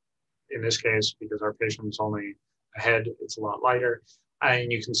 since in this case, because our patient's only a head, it's a lot lighter. And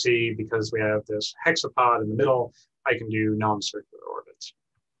you can see, because we have this hexapod in the middle, I can do non-circular orbits.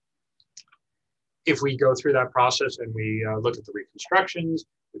 If we go through that process and we look at the reconstructions,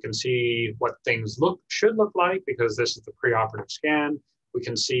 we can see what things should look like, because this is the preoperative scan. We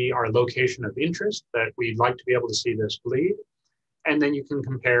can see our location of interest, that we'd like to be able to see this bleed. And then you can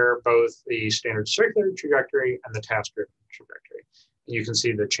compare both the standard circular trajectory and the task-driven trajectory. And you can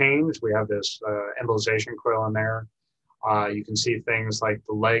see the change. We have this embolization coil in there. You can see things like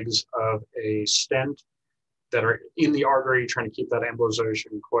the legs of a stent that are in the artery, trying to keep that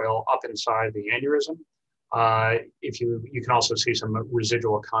embolization coil up inside the aneurysm. You can also see some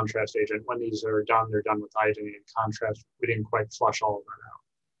residual contrast agent. When these are done, they're done with iodinated contrast. We didn't quite flush all of that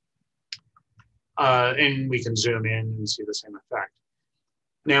out. And we can zoom in and see the same effect.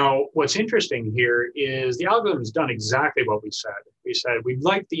 Now, what's interesting here is the algorithm has done exactly what we said. We said we'd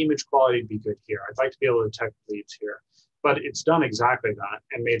like the image quality to be good here. I'd like to be able to detect bleeds here. But it's done exactly that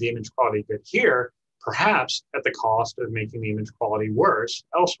and made the image quality good here, perhaps at the cost of making the image quality worse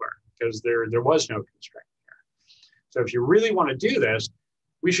elsewhere, because there was no constraint here. So if you really want to do this,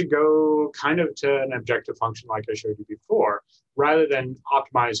 we should go kind of to an objective function like I showed you before. Rather than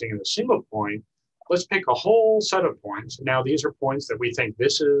optimizing in a single point, let's pick a whole set of points. Now, these are points that we think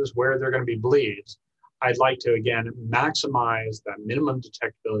this is where they're going to be bleeds. I'd like to, again, maximize that minimum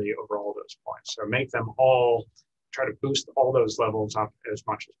detectability over all those points. So make them all, try to boost all those levels up as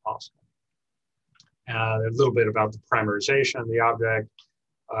much as possible. A little bit about the parameterization of the object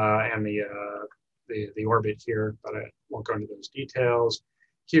and the orbit here, but I won't go into those details.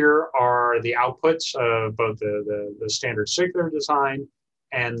 Here are the outputs of both the standard circular design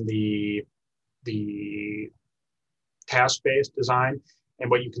and the task-based design. And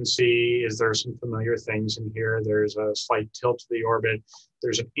what you can see is there's some familiar things in here. There's a slight tilt to the orbit.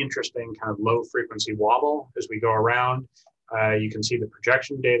 There's an interesting kind of low frequency wobble as we go around. You can see the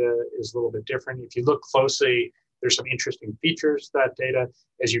projection data is a little bit different. If you look closely, there's some interesting features to that data.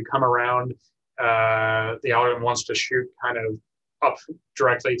 As you come around, the algorithm wants to shoot kind of up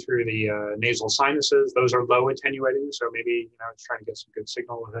directly through the nasal sinuses. Those are low attenuating, so maybe it's trying to get some good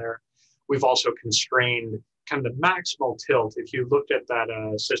signal there. We've also constrained kind of the maximal tilt. If you looked at that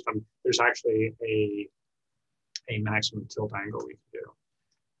system, there's actually a maximum tilt angle we can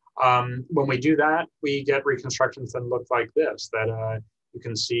do. When we do that, we get reconstructions that look like this, that you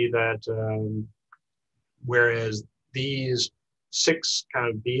can see that whereas these 6 kind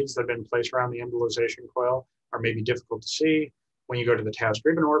of beads that have been placed around the embolization coil are maybe difficult to see, when you go to the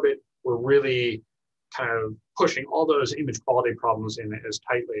task-driven orbit, we're really kind of pushing all those image quality problems in as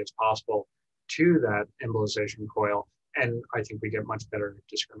tightly as possible to that embolization coil, and I think we get much better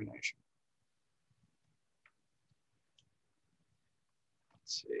discrimination.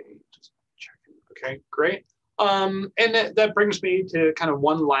 Let's see, just checking. Okay, great. And that brings me to kind of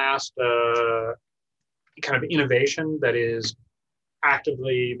one last kind of innovation that is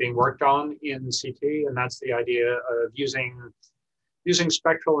actively being worked on in CT, and that's the idea of using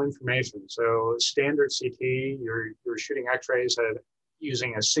spectral information. So standard CT, you're shooting X-rays at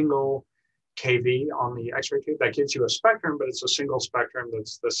using a single kV on the X-ray tube. That gives you a spectrum, but it's a single spectrum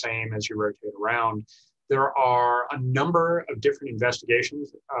that's the same as you rotate around. There are a number of different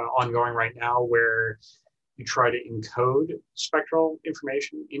investigations ongoing right now where you try to encode spectral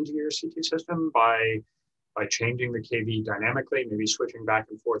information into your CT system by changing the kV dynamically, maybe switching back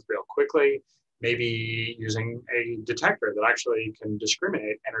and forth real quickly, maybe using a detector that actually can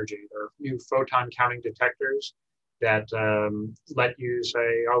discriminate energy. There are new photon counting detectors that let you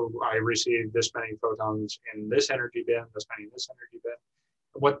say, oh, I received this many photons in this energy bin, this many in this energy bin.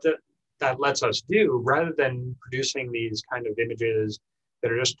 What that lets us do, rather than producing these kind of images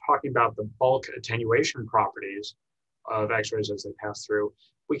that are just talking about the bulk attenuation properties of X-rays as they pass through,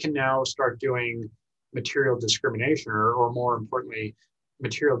 we can now start doing material discrimination, or more importantly,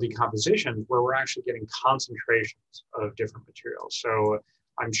 material decomposition, where we're actually getting concentrations of different materials. So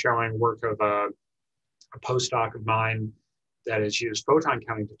I'm showing work of a postdoc of mine that has used photon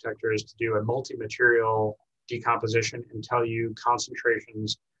counting detectors to do a multi-material decomposition and tell you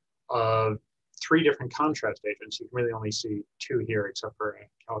concentrations of 3 different contrast agents. You can really only see 2 here, except for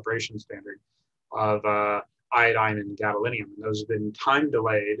a calibration standard, of iodine and gadolinium. And those have been time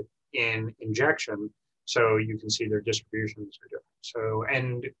delayed in injection, so you can see their distributions are different. So,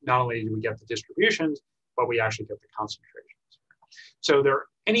 and not only do we get the distributions, but we actually get the concentrations. So there are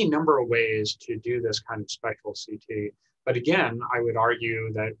any number of ways to do this kind of spectral CT. But again, I would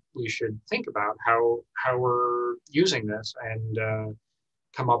argue that we should think about how we're using this and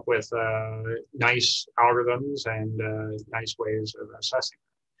come up with nice algorithms and nice ways of assessing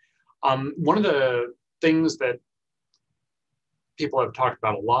it. One of the things that people have talked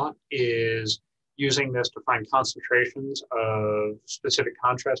about a lot is using this to find concentrations of specific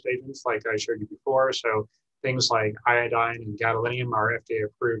contrast agents, like I showed you before. So things like iodine and gadolinium are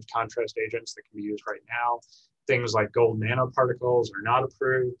FDA-approved contrast agents that can be used right now. things like gold nanoparticles are not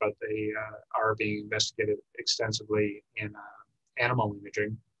approved, but they are being investigated extensively in animal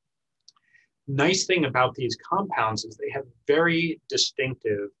imaging. Nice thing about these compounds is they have very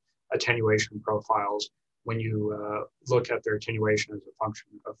distinctive attenuation profiles when you look at their attenuation as a function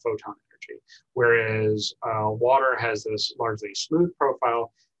of photon energy. Whereas water has this largely smooth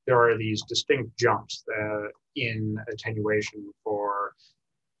profile, there are these distinct jumps in attenuation for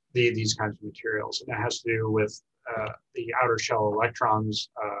these kinds of materials. And that has to do with the outer shell electrons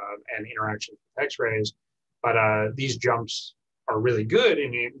and interactions with X-rays. But these jumps are really good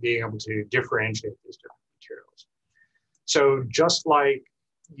in being able to differentiate these different materials. So just like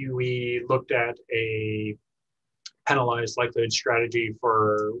we looked at a penalized likelihood strategy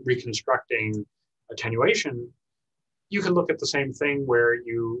for reconstructing attenuation, you can look at the same thing where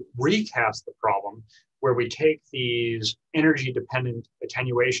you recast the problem, where we take these energy-dependent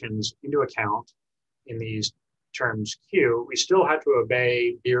attenuations into account in these terms Q. We still have to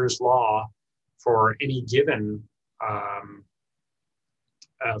obey Beer's law for any given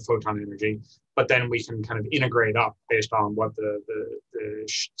photon energy, but then we can kind of integrate up based on what the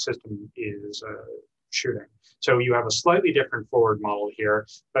system is shooting. So you have a slightly different forward model here,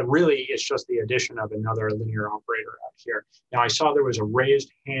 but really it's just the addition of another linear operator out here. Now I saw there was a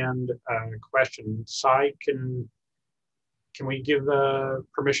raised hand question. Sai, can we give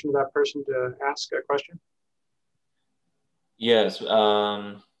permission to that person to ask a question? Yes.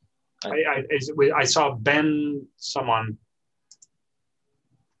 I saw Ben someone,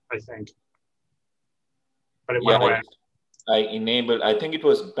 I think, but it went away. I enabled, I think it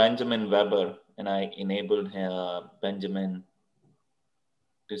was Benjamin Weber, and I enabled Benjamin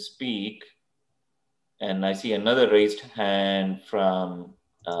to speak. And I see another raised hand from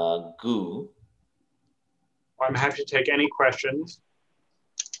Gu. I'm happy to take any questions.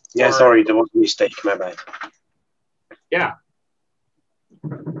 Yeah, sorry, there was a mistake, my bad. Yeah.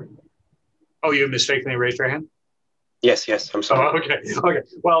 Oh, you mistakenly raised your hand? Yes, I'm sorry. Oh, okay.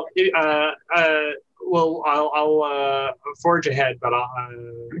 Well, I'll forge ahead, but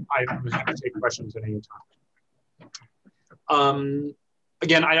I'm happy to take questions at any time.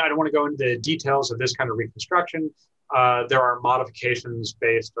 Again, I don't want to go into the details of this kind of reconstruction. There are modifications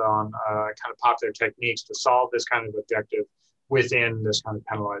based on kind of popular techniques to solve this kind of objective within this kind of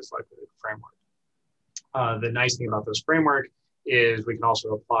penalized likelihood framework. The nice thing about this framework is we can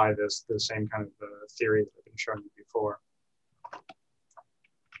also apply the same kind of theory that I've been showing you before.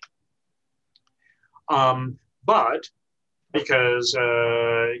 But because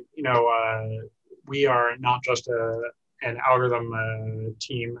we are not just an algorithm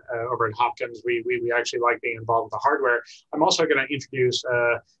team over at Hopkins, we actually like being involved with the hardware. I'm also going to introduce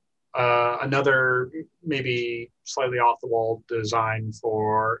another maybe slightly off the wall design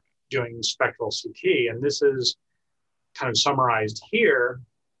for doing spectral CT, and this is kind of summarized here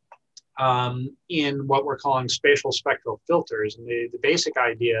in what we're calling spatial spectral filters. And the basic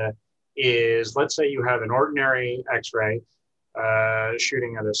idea is, let's say you have an ordinary X-ray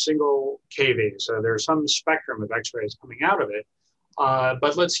shooting at a single KV. So there's some spectrum of X-rays coming out of it.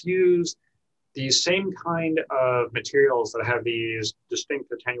 But let's use these same kind of materials that have these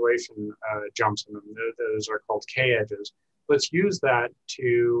distinct attenuation jumps in them. Those are called K-edges. Let's use that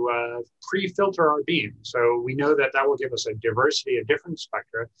to pre-filter our beam. So we know that will give us a diversity of different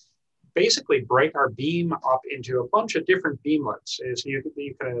spectra, basically break our beam up into a bunch of different beamlets. So you can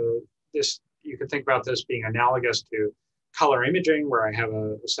think about this being analogous to color imaging, where I have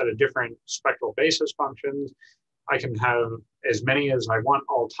a set of different spectral basis functions. I can have as many as I want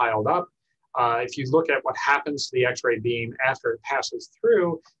all tiled up. If you look at what happens to the X-ray beam after it passes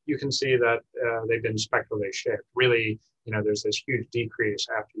through, you can see that they've been spectrally shaped. Really, there's this huge decrease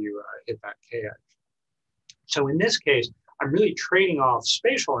after you hit that K-edge. So in this case, I'm really trading off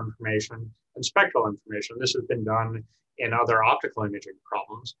spatial information and spectral information. This has been done in other optical imaging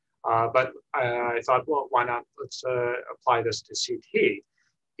problems. But I thought, well, why not? Let's apply this to CT.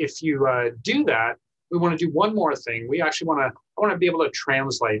 If you do that, we want to do one more thing. I want to be able to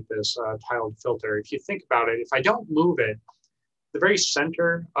translate this tiled filter. If you think about it, if I don't move it, the very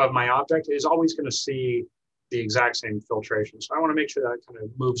center of my object is always going to see the exact same filtration. So I want to make sure that it kind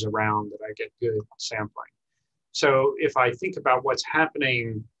of moves around, that I get good sampling. So if I think about what's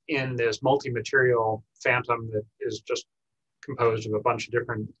happening in this multi-material phantom that is just composed of a bunch of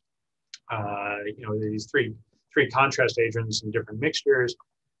different, these three contrast agents and different mixtures.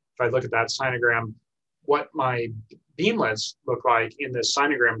 If I look at that sinogram, what my beamlets look like in this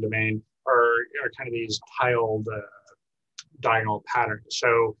sinogram domain are kind of these tiled diagonal patterns.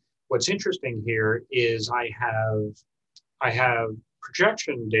 So what's interesting here is I have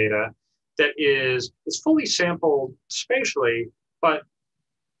projection data that is fully sampled spatially, but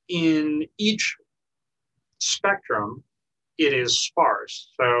in each spectrum, it is sparse.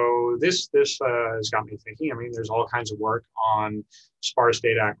 So this has got me thinking. I mean, there's all kinds of work on sparse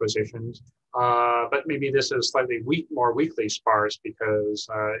data acquisitions, but maybe this is slightly more weakly sparse because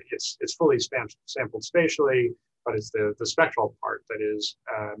it's fully sampled spatially, but it's the spectral part that is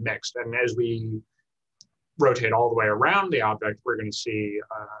mixed. And as we rotate all the way around the object, we're going to see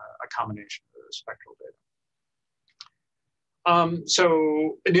a combination of the spectral data.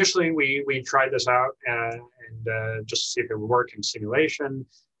 So initially we tried this out and just to see if it would work in simulation.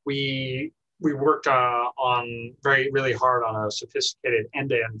 We worked really hard on a sophisticated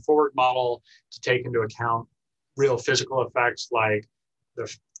end-to-end forward model to take into account real physical effects like the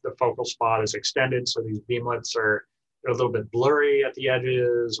focal spot is extended, so these beamlets they're a little bit blurry at the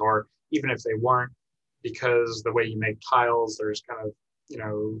edges, or even if they weren't, because the way you make tiles, there's kind of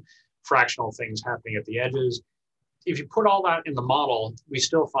fractional things happening at the edges. If you put all that in the model, we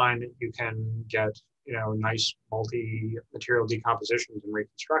still find that you can get nice multi-material decompositions and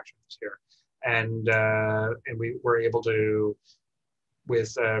reconstructions here, and we were able to,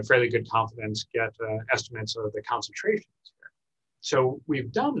 with fairly good confidence, get estimates of the concentrations here. So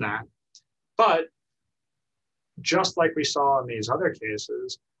we've done that, but just like we saw in these other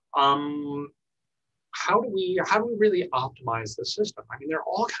cases, how do we really optimize the system? I mean, there are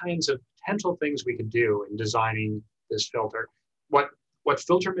all kinds of potential things we could do in designing this filter. What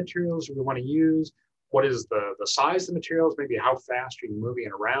filter materials do we want to use? What is the size of the materials? Maybe how fast are you moving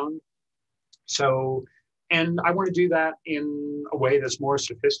it around? So, and I want to do that in a way that's more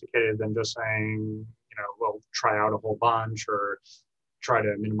sophisticated than just saying, we'll try out a whole bunch or try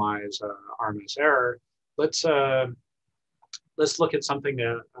to minimize RMS error. Let's look at something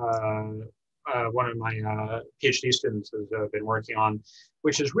that one of my PhD students has been working on,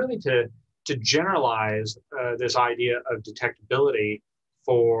 which is really to generalize this idea of detectability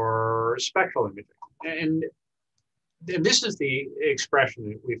for spectral imaging. And this is the expression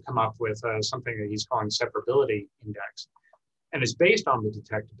that we've come up with, something that he's calling separability index, and it's based on the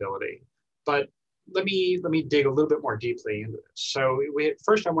detectability. But let me dig a little bit more deeply into this. So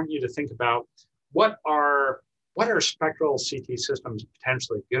first, I want you to think about what are spectral CT systems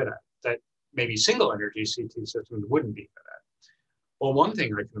potentially good at that maybe single energy CT systems wouldn't be good at. Well, one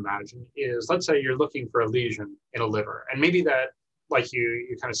thing I can imagine is, let's say you're looking for a lesion in a liver, and maybe that, like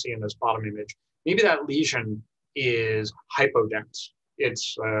you kind of see in this bottom image, maybe that lesion is hypodense.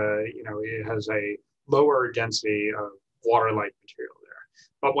 It's it has a lower density of water-like material there.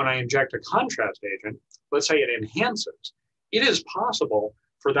 But when I inject a contrast agent, let's say it enhances, it is possible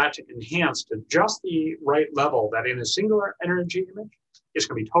for that to enhance to just the right level that in a singular energy image, it's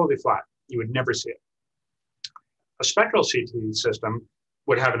going to be totally flat. You would never see it. A spectral CT system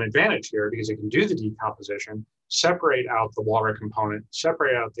would have an advantage here because it can do the decomposition, separate out the water component,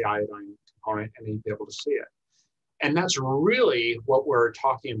 separate out the iodine component, and you'd be able to see it. And that's really what we're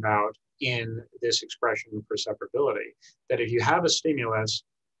talking about in this expression for separability, that if you have a stimulus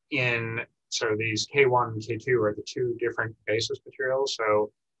in, so these K1 and K2 are the two different basis materials.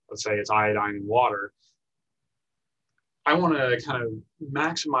 So let's say it's iodine and water. I want to kind of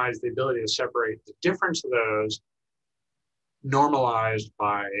maximize the ability to separate the difference of those normalized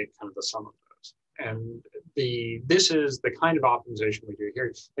by kind of the sum of those. And this is the kind of optimization we do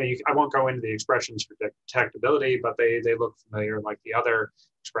here. I won't go into the expressions for detectability, but they look familiar like the other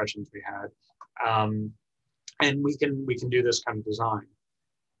expressions we had. And we can do this kind of design.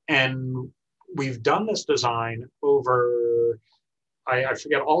 And we've done this design over, I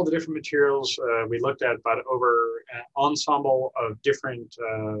forget all the different materials we looked at, but over an ensemble of different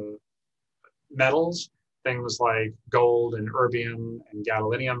metals, things like gold and erbium and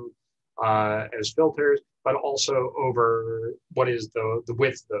gadolinium as filters, but also over what is the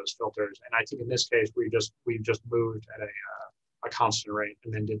width of those filters. And I think in this case, we've just moved at a constant rate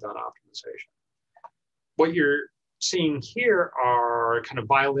and then did that optimization. What you're seeing here are kind of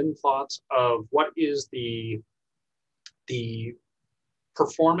violin plots of what is the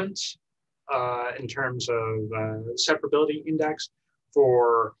performance in terms of separability index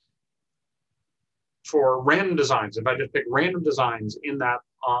for random designs. If I just pick random designs in that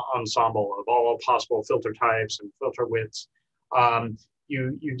ensemble of all possible filter types and filter widths,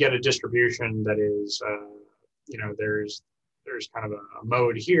 you get a distribution that is, there's kind of a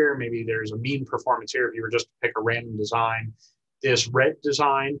mode here. Maybe there's a mean performance here if you were just to pick a random design. This red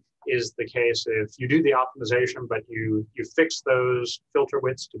design is the case if you do the optimization, but you fix those filter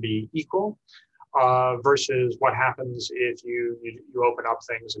widths to be equal, versus what happens if you open up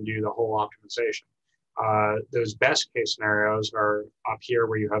things and do the whole optimization. Those best case scenarios are up here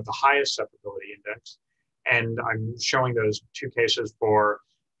where you have the highest separability index. And I'm showing those two cases for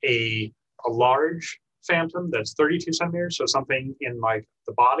a large phantom that's 32 centimeters, so something in like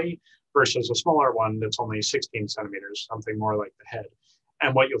the body, versus a smaller one that's only 16 centimeters, something more like the head.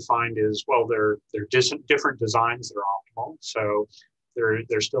 And what you'll find is, well, they're different designs that are optimal. So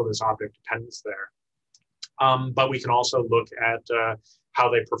there's still this object dependence there. But we can also look at how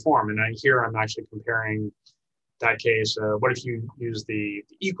they perform. And here I'm actually comparing that case. What if you use the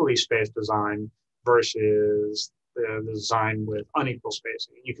equally spaced design versus the design with unequal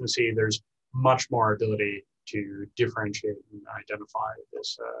spacing? You can see there's much more ability to differentiate and identify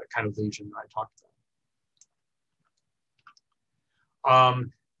this kind of lesion that I talked about.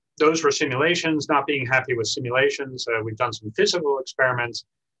 Those were simulations. Not being happy with simulations, we've done some physical experiments.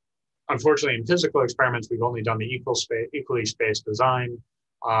 Unfortunately, in physical experiments, we've only done the equally spaced design.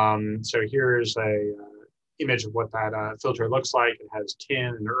 So here's a image of what that filter looks like. It has tin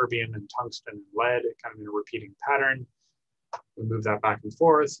and erbium and tungsten and lead, kind of in a repeating pattern. We move that back and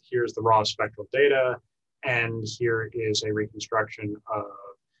forth. Here's the raw spectral data. And here is a reconstruction of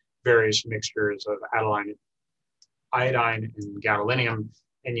various mixtures of iodine and gadolinium.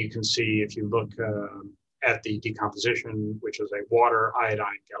 And you can see, if you look at the decomposition, which is a water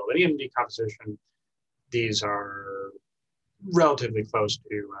iodine gadolinium decomposition, these are relatively close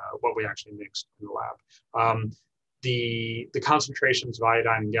to what we actually mixed in the lab. The concentrations of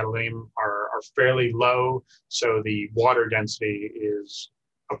iodine and gadolinium are fairly low, so the water density is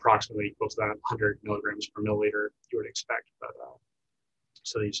approximately equal to that 100 milligrams per milliliter you would expect. But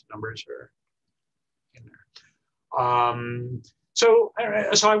so these numbers are in there. So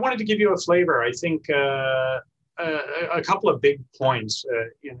I wanted to give you a flavor. I think a couple of big points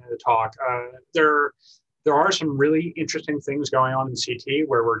in the talk. There are some really interesting things going on in CT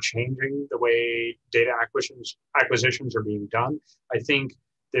where we're changing the way data acquisitions are being done. I think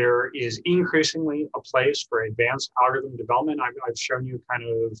there is increasingly a place for advanced algorithm development. I've shown you kind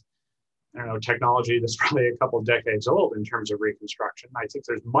of, I don't know, technology that's probably a couple of decades old in terms of reconstruction. I think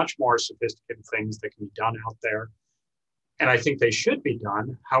there's much more sophisticated things that can be done out there. And I think they should be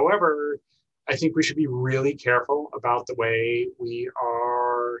done. However, I think we should be really careful about the way we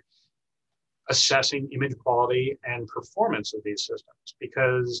are assessing image quality and performance of these systems,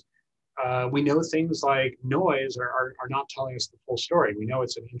 because we know things like noise are not telling us the full story. We know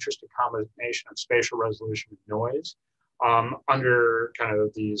it's an interesting combination of spatial resolution and noise under kind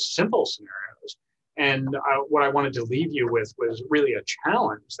of these simple scenarios. And what I wanted to leave you with was really a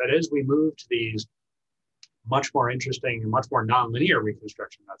challenge that as we move to these much more interesting and much more nonlinear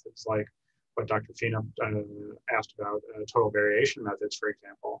reconstruction methods, like what Dr. Fina asked about, total variation methods, for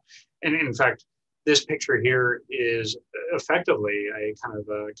example. And in fact, this picture here is effectively a kind of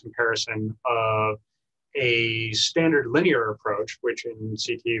a comparison of a standard linear approach, which in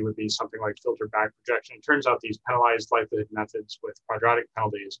CT would be something like filter back projection. It turns out these penalized likelihood methods with quadratic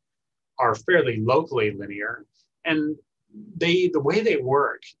penalties are fairly locally linear. And the way they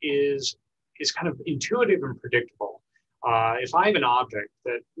work is kind of intuitive and predictable. If I have an object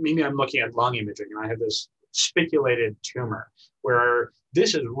that maybe I'm looking at lung imaging and I have this spiculated tumor where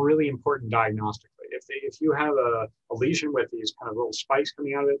this is really important diagnostically. If you have a lesion with these kind of little spikes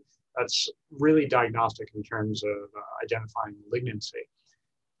coming out of it, that's really diagnostic in terms of identifying malignancy.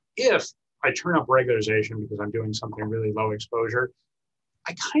 If I turn up regularization because I'm doing something really low exposure,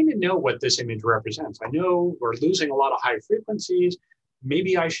 I kind of know what this image represents. I know we're losing a lot of high frequencies.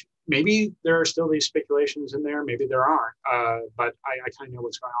 Maybe there are still these speculations in there, maybe there aren't, but I kind of know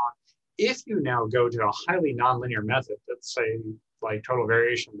what's going on. If you now go to a highly nonlinear method, let's say like total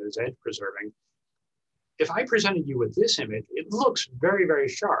variation that is edge preserving, if I presented you with this image, it looks very, very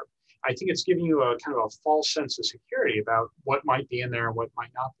sharp. I think it's giving you a kind of a false sense of security about what might be in there and what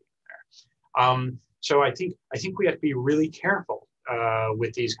might not be in there. So I think we have to be really careful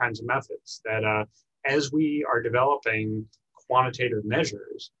with these kinds of methods, that as we are developing quantitative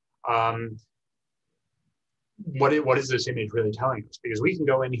measures, what is this image really telling us? Because we can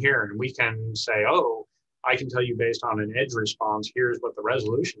go in here and we can say, oh, I can tell you based on an edge response, here's what the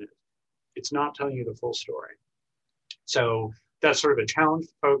resolution is. It's not telling you the full story. So that's sort of a challenge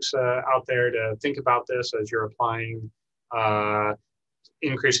for folks out there to think about this as you're applying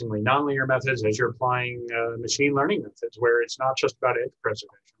increasingly nonlinear methods, as you're applying machine learning methods, where it's not just about edge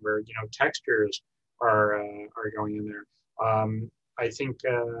preservation, where textures are going in there. I think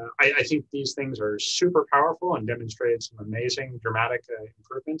these things are super powerful and demonstrate some amazing dramatic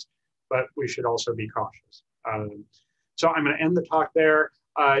improvements, but we should also be cautious. So I'm going to end the talk there.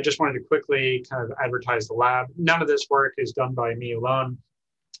 I just wanted to quickly kind of advertise the lab. None of this work is done by me alone.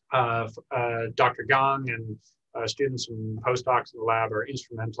 Dr. Gong and students and postdocs in the lab are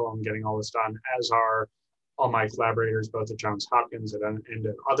instrumental in getting all this done, as are all my collaborators, both at Johns Hopkins and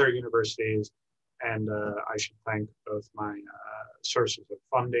at other universities. And I should thank both my sources of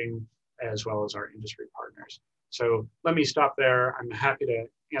funding as well as our industry partners. So let me stop there. I'm happy to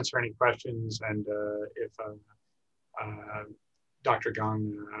answer any questions, and if Dr.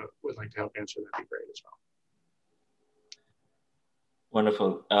 Gong would like to help answer, that'd be great as well.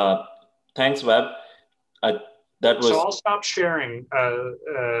 Wonderful. Thanks, Webb. That was. So I'll stop sharing,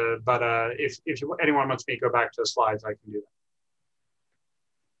 but if anyone wants me to go back to the slides, I can do that.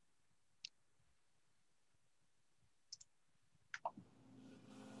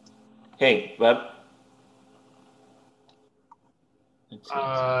 Hey, Webb.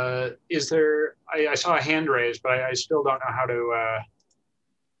 Is there? I saw a hand raised, but I still don't know how to.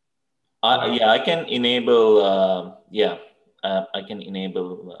 Yeah, I can enable. I can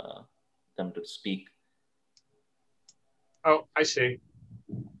enable them to speak. Oh, I see.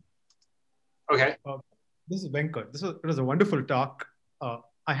 Okay. This is Venkat. It was a wonderful talk.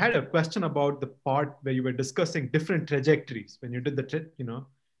 I had a question about the part where you were discussing different trajectories when you did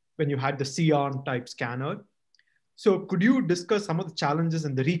when you had the Xeon type scanner. So could you discuss some of the challenges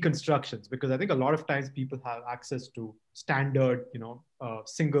in the reconstructions? Because I think a lot of times people have access to standard,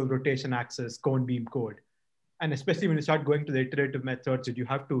 single rotation axis cone beam code. And especially when you start going to the iterative methods, did you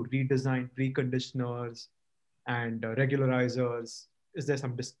have to redesign preconditioners and regularizers? Is there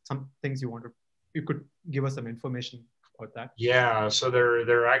some things you could give us some information about that? Yeah, so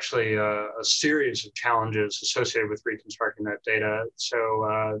there are actually a series of challenges associated with reconstructing that data.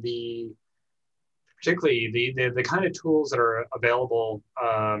 So particularly the kind of tools that are available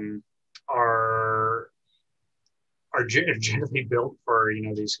are generally built for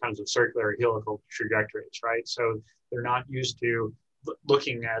these kinds of circular helical trajectories, right? So they're not used to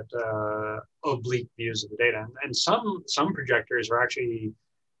looking at oblique views of the data, and some projectors are actually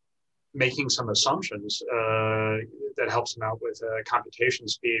making some assumptions that helps them out with computation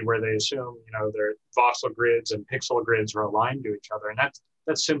speed, where they assume their voxel grids and pixel grids are aligned to each other, and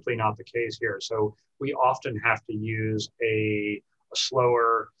that's simply not the case here. So we often have to use a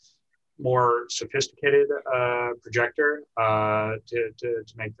slower, more sophisticated projector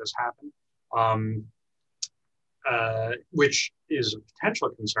to make this happen, which is a potential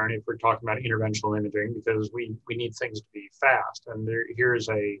concern if we're talking about interventional imaging, because we need things to be fast, and here's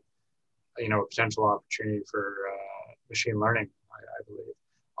a potential opportunity for machine learning, I believe,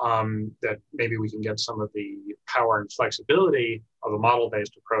 that maybe we can get some of the power and flexibility of a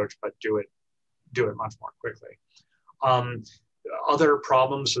model-based approach, but do it much more quickly. Other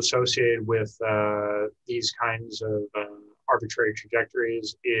problems associated with these kinds of arbitrary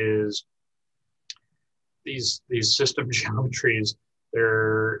trajectories is these system geometries.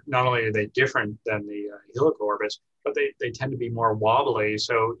 They're not only are they different than the helical orbits, but they tend to be more wobbly.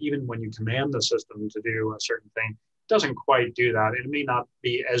 So even when you command the system to do a certain thing, it doesn't quite do that. It may not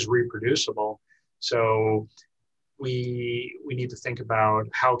be as reproducible. So we need to think about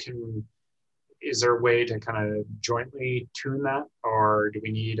is there a way to kind of jointly tune that, or do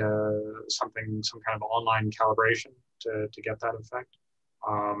we need some kind of online calibration to get that effect?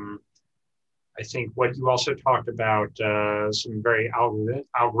 I think what you also talked about, some very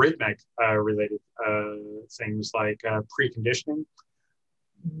algorithmic related things like preconditioning.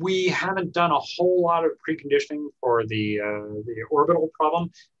 We haven't done a whole lot of preconditioning for the orbital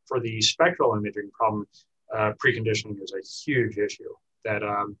problem. For the spectral imaging problem, preconditioning is a huge issue. That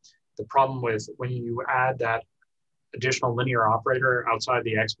the problem with when you add that additional linear operator outside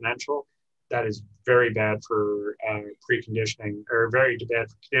the exponential, that is very bad for preconditioning, or very bad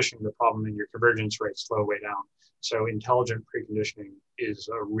for conditioning the problem, and your convergence rates slow way down. So intelligent preconditioning is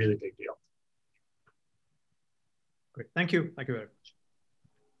a really big deal. Great, thank you. Thank you very much.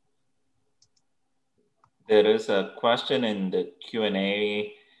 There is a question in the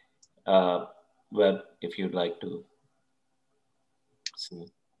Q&A web, if you'd like to see.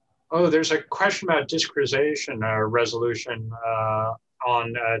 Oh, there's a question about discretization resolution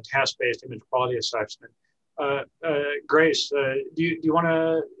on task-based image quality assessment. Grace, do you want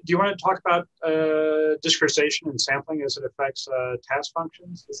to talk about discretization and sampling as it affects task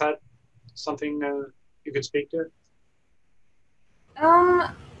functions? Is that something you could speak to?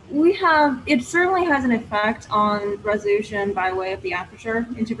 It certainly has an effect on resolution by way of the aperture,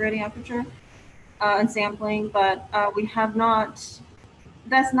 integrating aperture, and sampling, but we have not.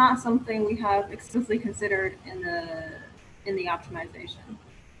 That's not something we have explicitly considered in the optimization.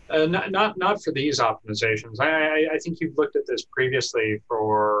 Not for these optimizations. I think you've looked at this previously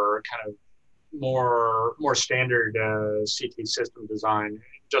for kind of more standard CT system design,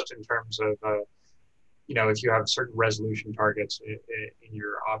 just in terms of if you have certain resolution targets in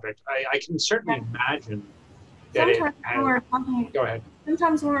your object. I can certainly imagine that sometimes when we're talking, go ahead.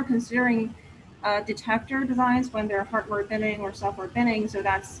 Sometimes when we're considering detector designs, when they're hardware binning or software binning, so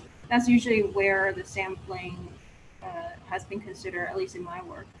that's usually where the sampling has been considered, at least in my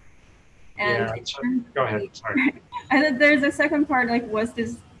work. And go ahead. Sorry. And then there's a second part, like what's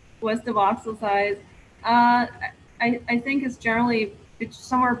the voxel size? I think it's generally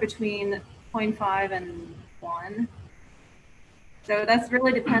somewhere between 0.5 and 1. So that's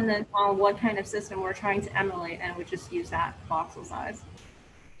really dependent on what kind of system we're trying to emulate, and we just use that voxel size.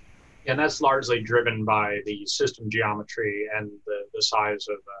 And that's largely driven by the system geometry and the size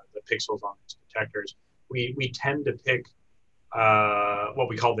of the pixels on these detectors. We tend to pick what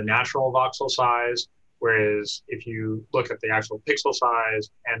we call the natural voxel size, whereas if you look at the actual pixel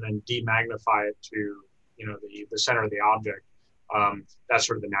size and then demagnify it to the center of the object, that's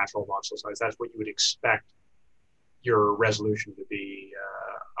sort of the natural voxel size. That's what you would expect your resolution to be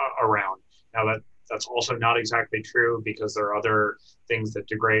around. Now that's also not exactly true, because there are other things that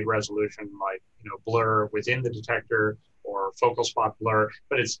degrade resolution, like blur within the detector or focal spot blur.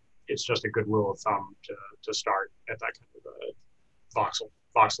 But it's just a good rule of thumb to start at that kind of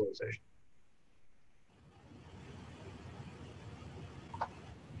voxelization.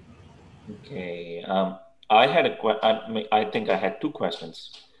 Okay, I think I had 2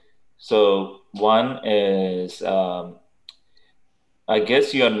 questions. So one is, I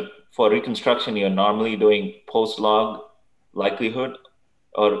guess for reconstruction, you're normally doing post-log likelihood,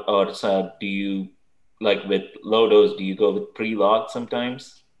 or so do you, like with low dose, do you go with pre-log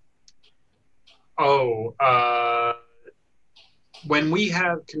sometimes? When we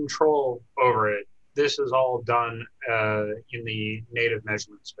have control over it, this is all done in the native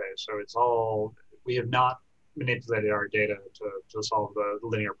measurement space. So we have not manipulated our data to solve the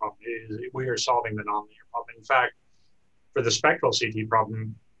linear problem. We are solving the nonlinear problem. In fact, for the spectral CT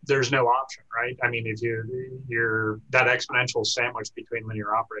problem, there's no option, right? I mean, if you're that exponential sandwich between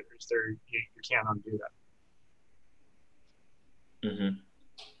linear operators, you can't undo that. Mm-hmm.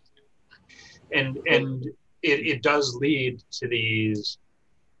 And it does lead to these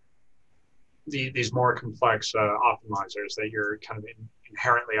more complex optimizers that you're kind of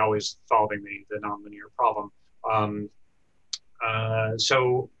inherently always solving the nonlinear problem.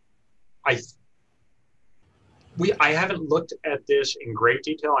 So I haven't looked at this in great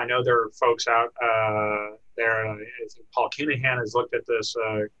detail. I know there are folks out there. I think Paul Kinahan has looked at this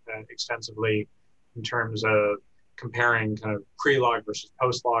extensively in terms of comparing kind of pre-log versus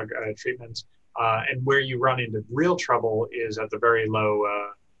post-log treatments. And where you run into real trouble is at the very low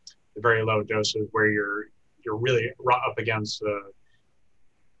doses, where you're really up against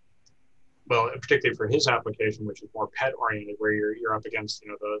particularly for his application, which is more PET oriented, where you're up against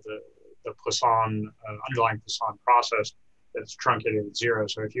the Poisson underlying Poisson process that's truncated at 0.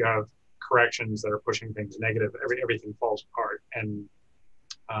 So if you have corrections that are pushing things negative, everything falls apart. And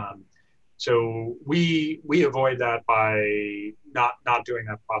so we avoid that by not doing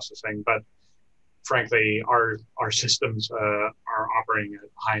that processing. But frankly, our systems are operating at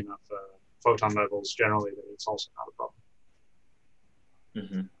high enough photon levels generally that it's also not a problem.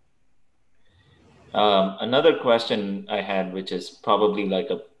 Mm-hmm. Another question I had, which is probably like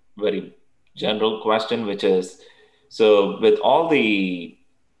a very general question, which is, so with all the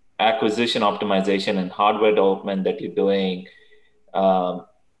acquisition optimization and hardware development that you're doing, so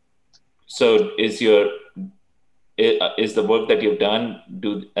is the work that you've done,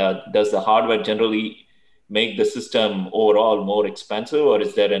 does the hardware generally make the system overall more expensive, or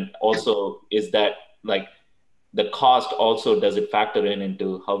is that like the cost also, does it factor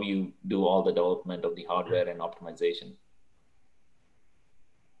into how you do all the development of the hardware and optimization?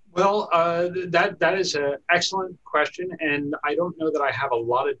 Well, that is an excellent question, and I don't know that I have a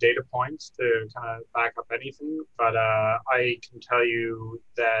lot of data points to kind of back up anything, but I can tell you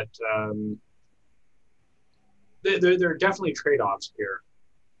that there are definitely trade-offs here.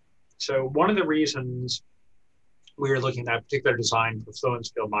 So one of the reasons we are looking at particular design for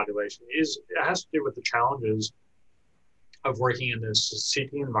fluence field modulation it has to do with the challenges of working in this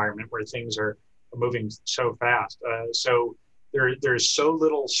CT environment where things are moving so fast. So there's so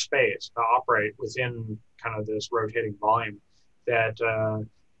little space to operate within kind of this rotating volume that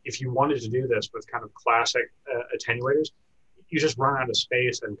if you wanted to do this with kind of classic attenuators, you just run out of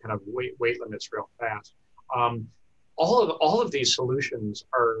space and kind of weight limits real fast. All of these solutions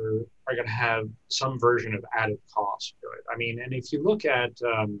are going to have some version of added cost to it. I mean, and if you look at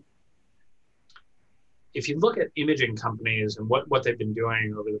if you look at imaging companies and what they've been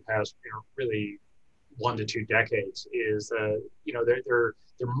doing over the past, really 1 to 2 decades, is they're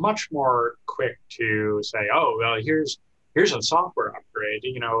much more quick to say, oh well, here's a software upgrade.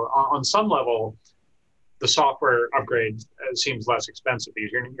 On some level, the software upgrade seems less expensive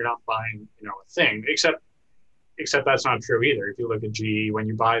because you're not buying a thing, except that's not true either. If you look at GE, when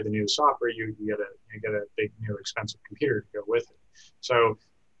you buy the new software, you get a big new expensive computer to go with it. So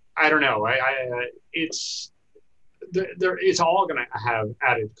I don't know. It's all going to have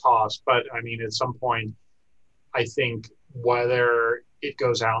added cost, but I mean, at some point, I think whether it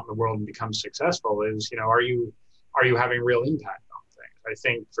goes out in the world and becomes successful is, are you having real impact on things? I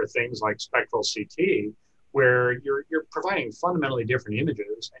think for things like spectral CT, where you're providing fundamentally different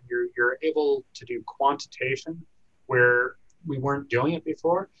images and you're able to do quantitation where we weren't doing it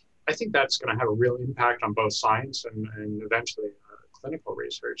before, I think that's going to have a real impact on both science and eventually clinical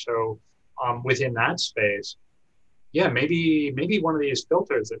research. So within that space, yeah, maybe one of these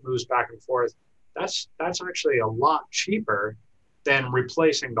filters that moves back and forth, that's actually a lot cheaper than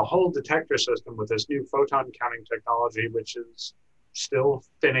replacing the whole detector system with this new photon counting technology, which is still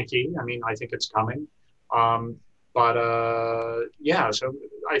finicky. I mean, I think it's coming. Yeah, so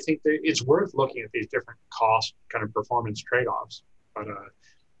I think that it's worth looking at these different cost kind of performance trade-offs. But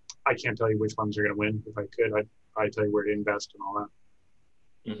I can't tell you which ones are going to win. If I could, I'd probably tell you where to invest and all that.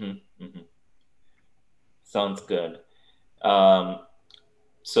 Sounds good.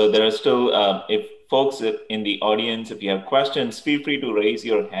 So there are still, if folks in the audience, if you have questions, feel free to raise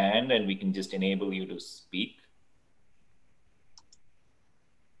your hand and we can just enable you to speak.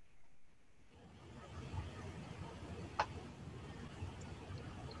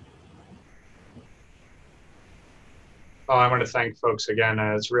 Oh, I want to thank folks again.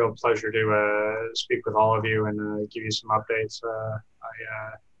 It's a real pleasure to speak with all of you and give you some updates.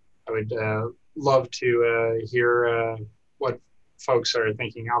 I would love to hear what folks are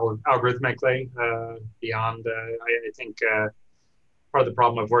thinking algorithmically beyond. I think part of the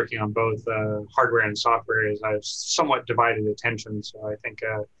problem of working on both hardware and software is I have somewhat divided attention. So I think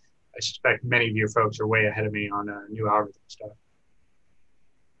I suspect many of you folks are way ahead of me on new algorithm stuff.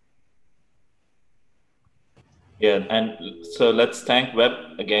 Yeah, and so let's thank Web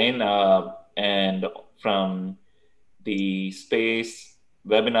again, and from the space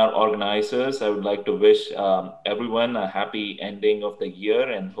webinar organizers, I would like to wish everyone a happy ending of the year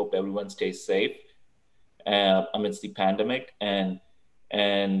and hope everyone stays safe amidst the pandemic. And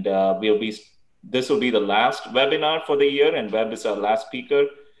this will be the last webinar for the year, and Web is our last speaker,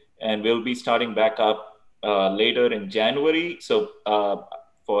 and we'll be starting back up later in January. So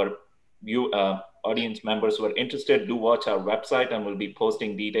for you audience members who are interested, do watch our website, and we'll be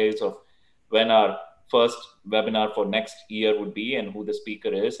posting details of when our first webinar for next year would be and who the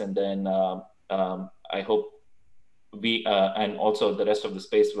speaker is. And then I hope we, and also the rest of the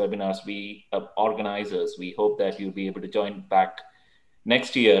space webinars, we organizers, we hope that you'll be able to join back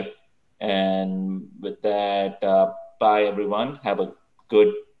next year. And with that, bye everyone. Have a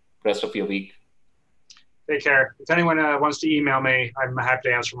good rest of your week. Take care. If anyone wants to email me, I'm happy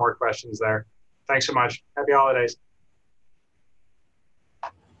to answer more questions there. Thanks so much. Happy holidays.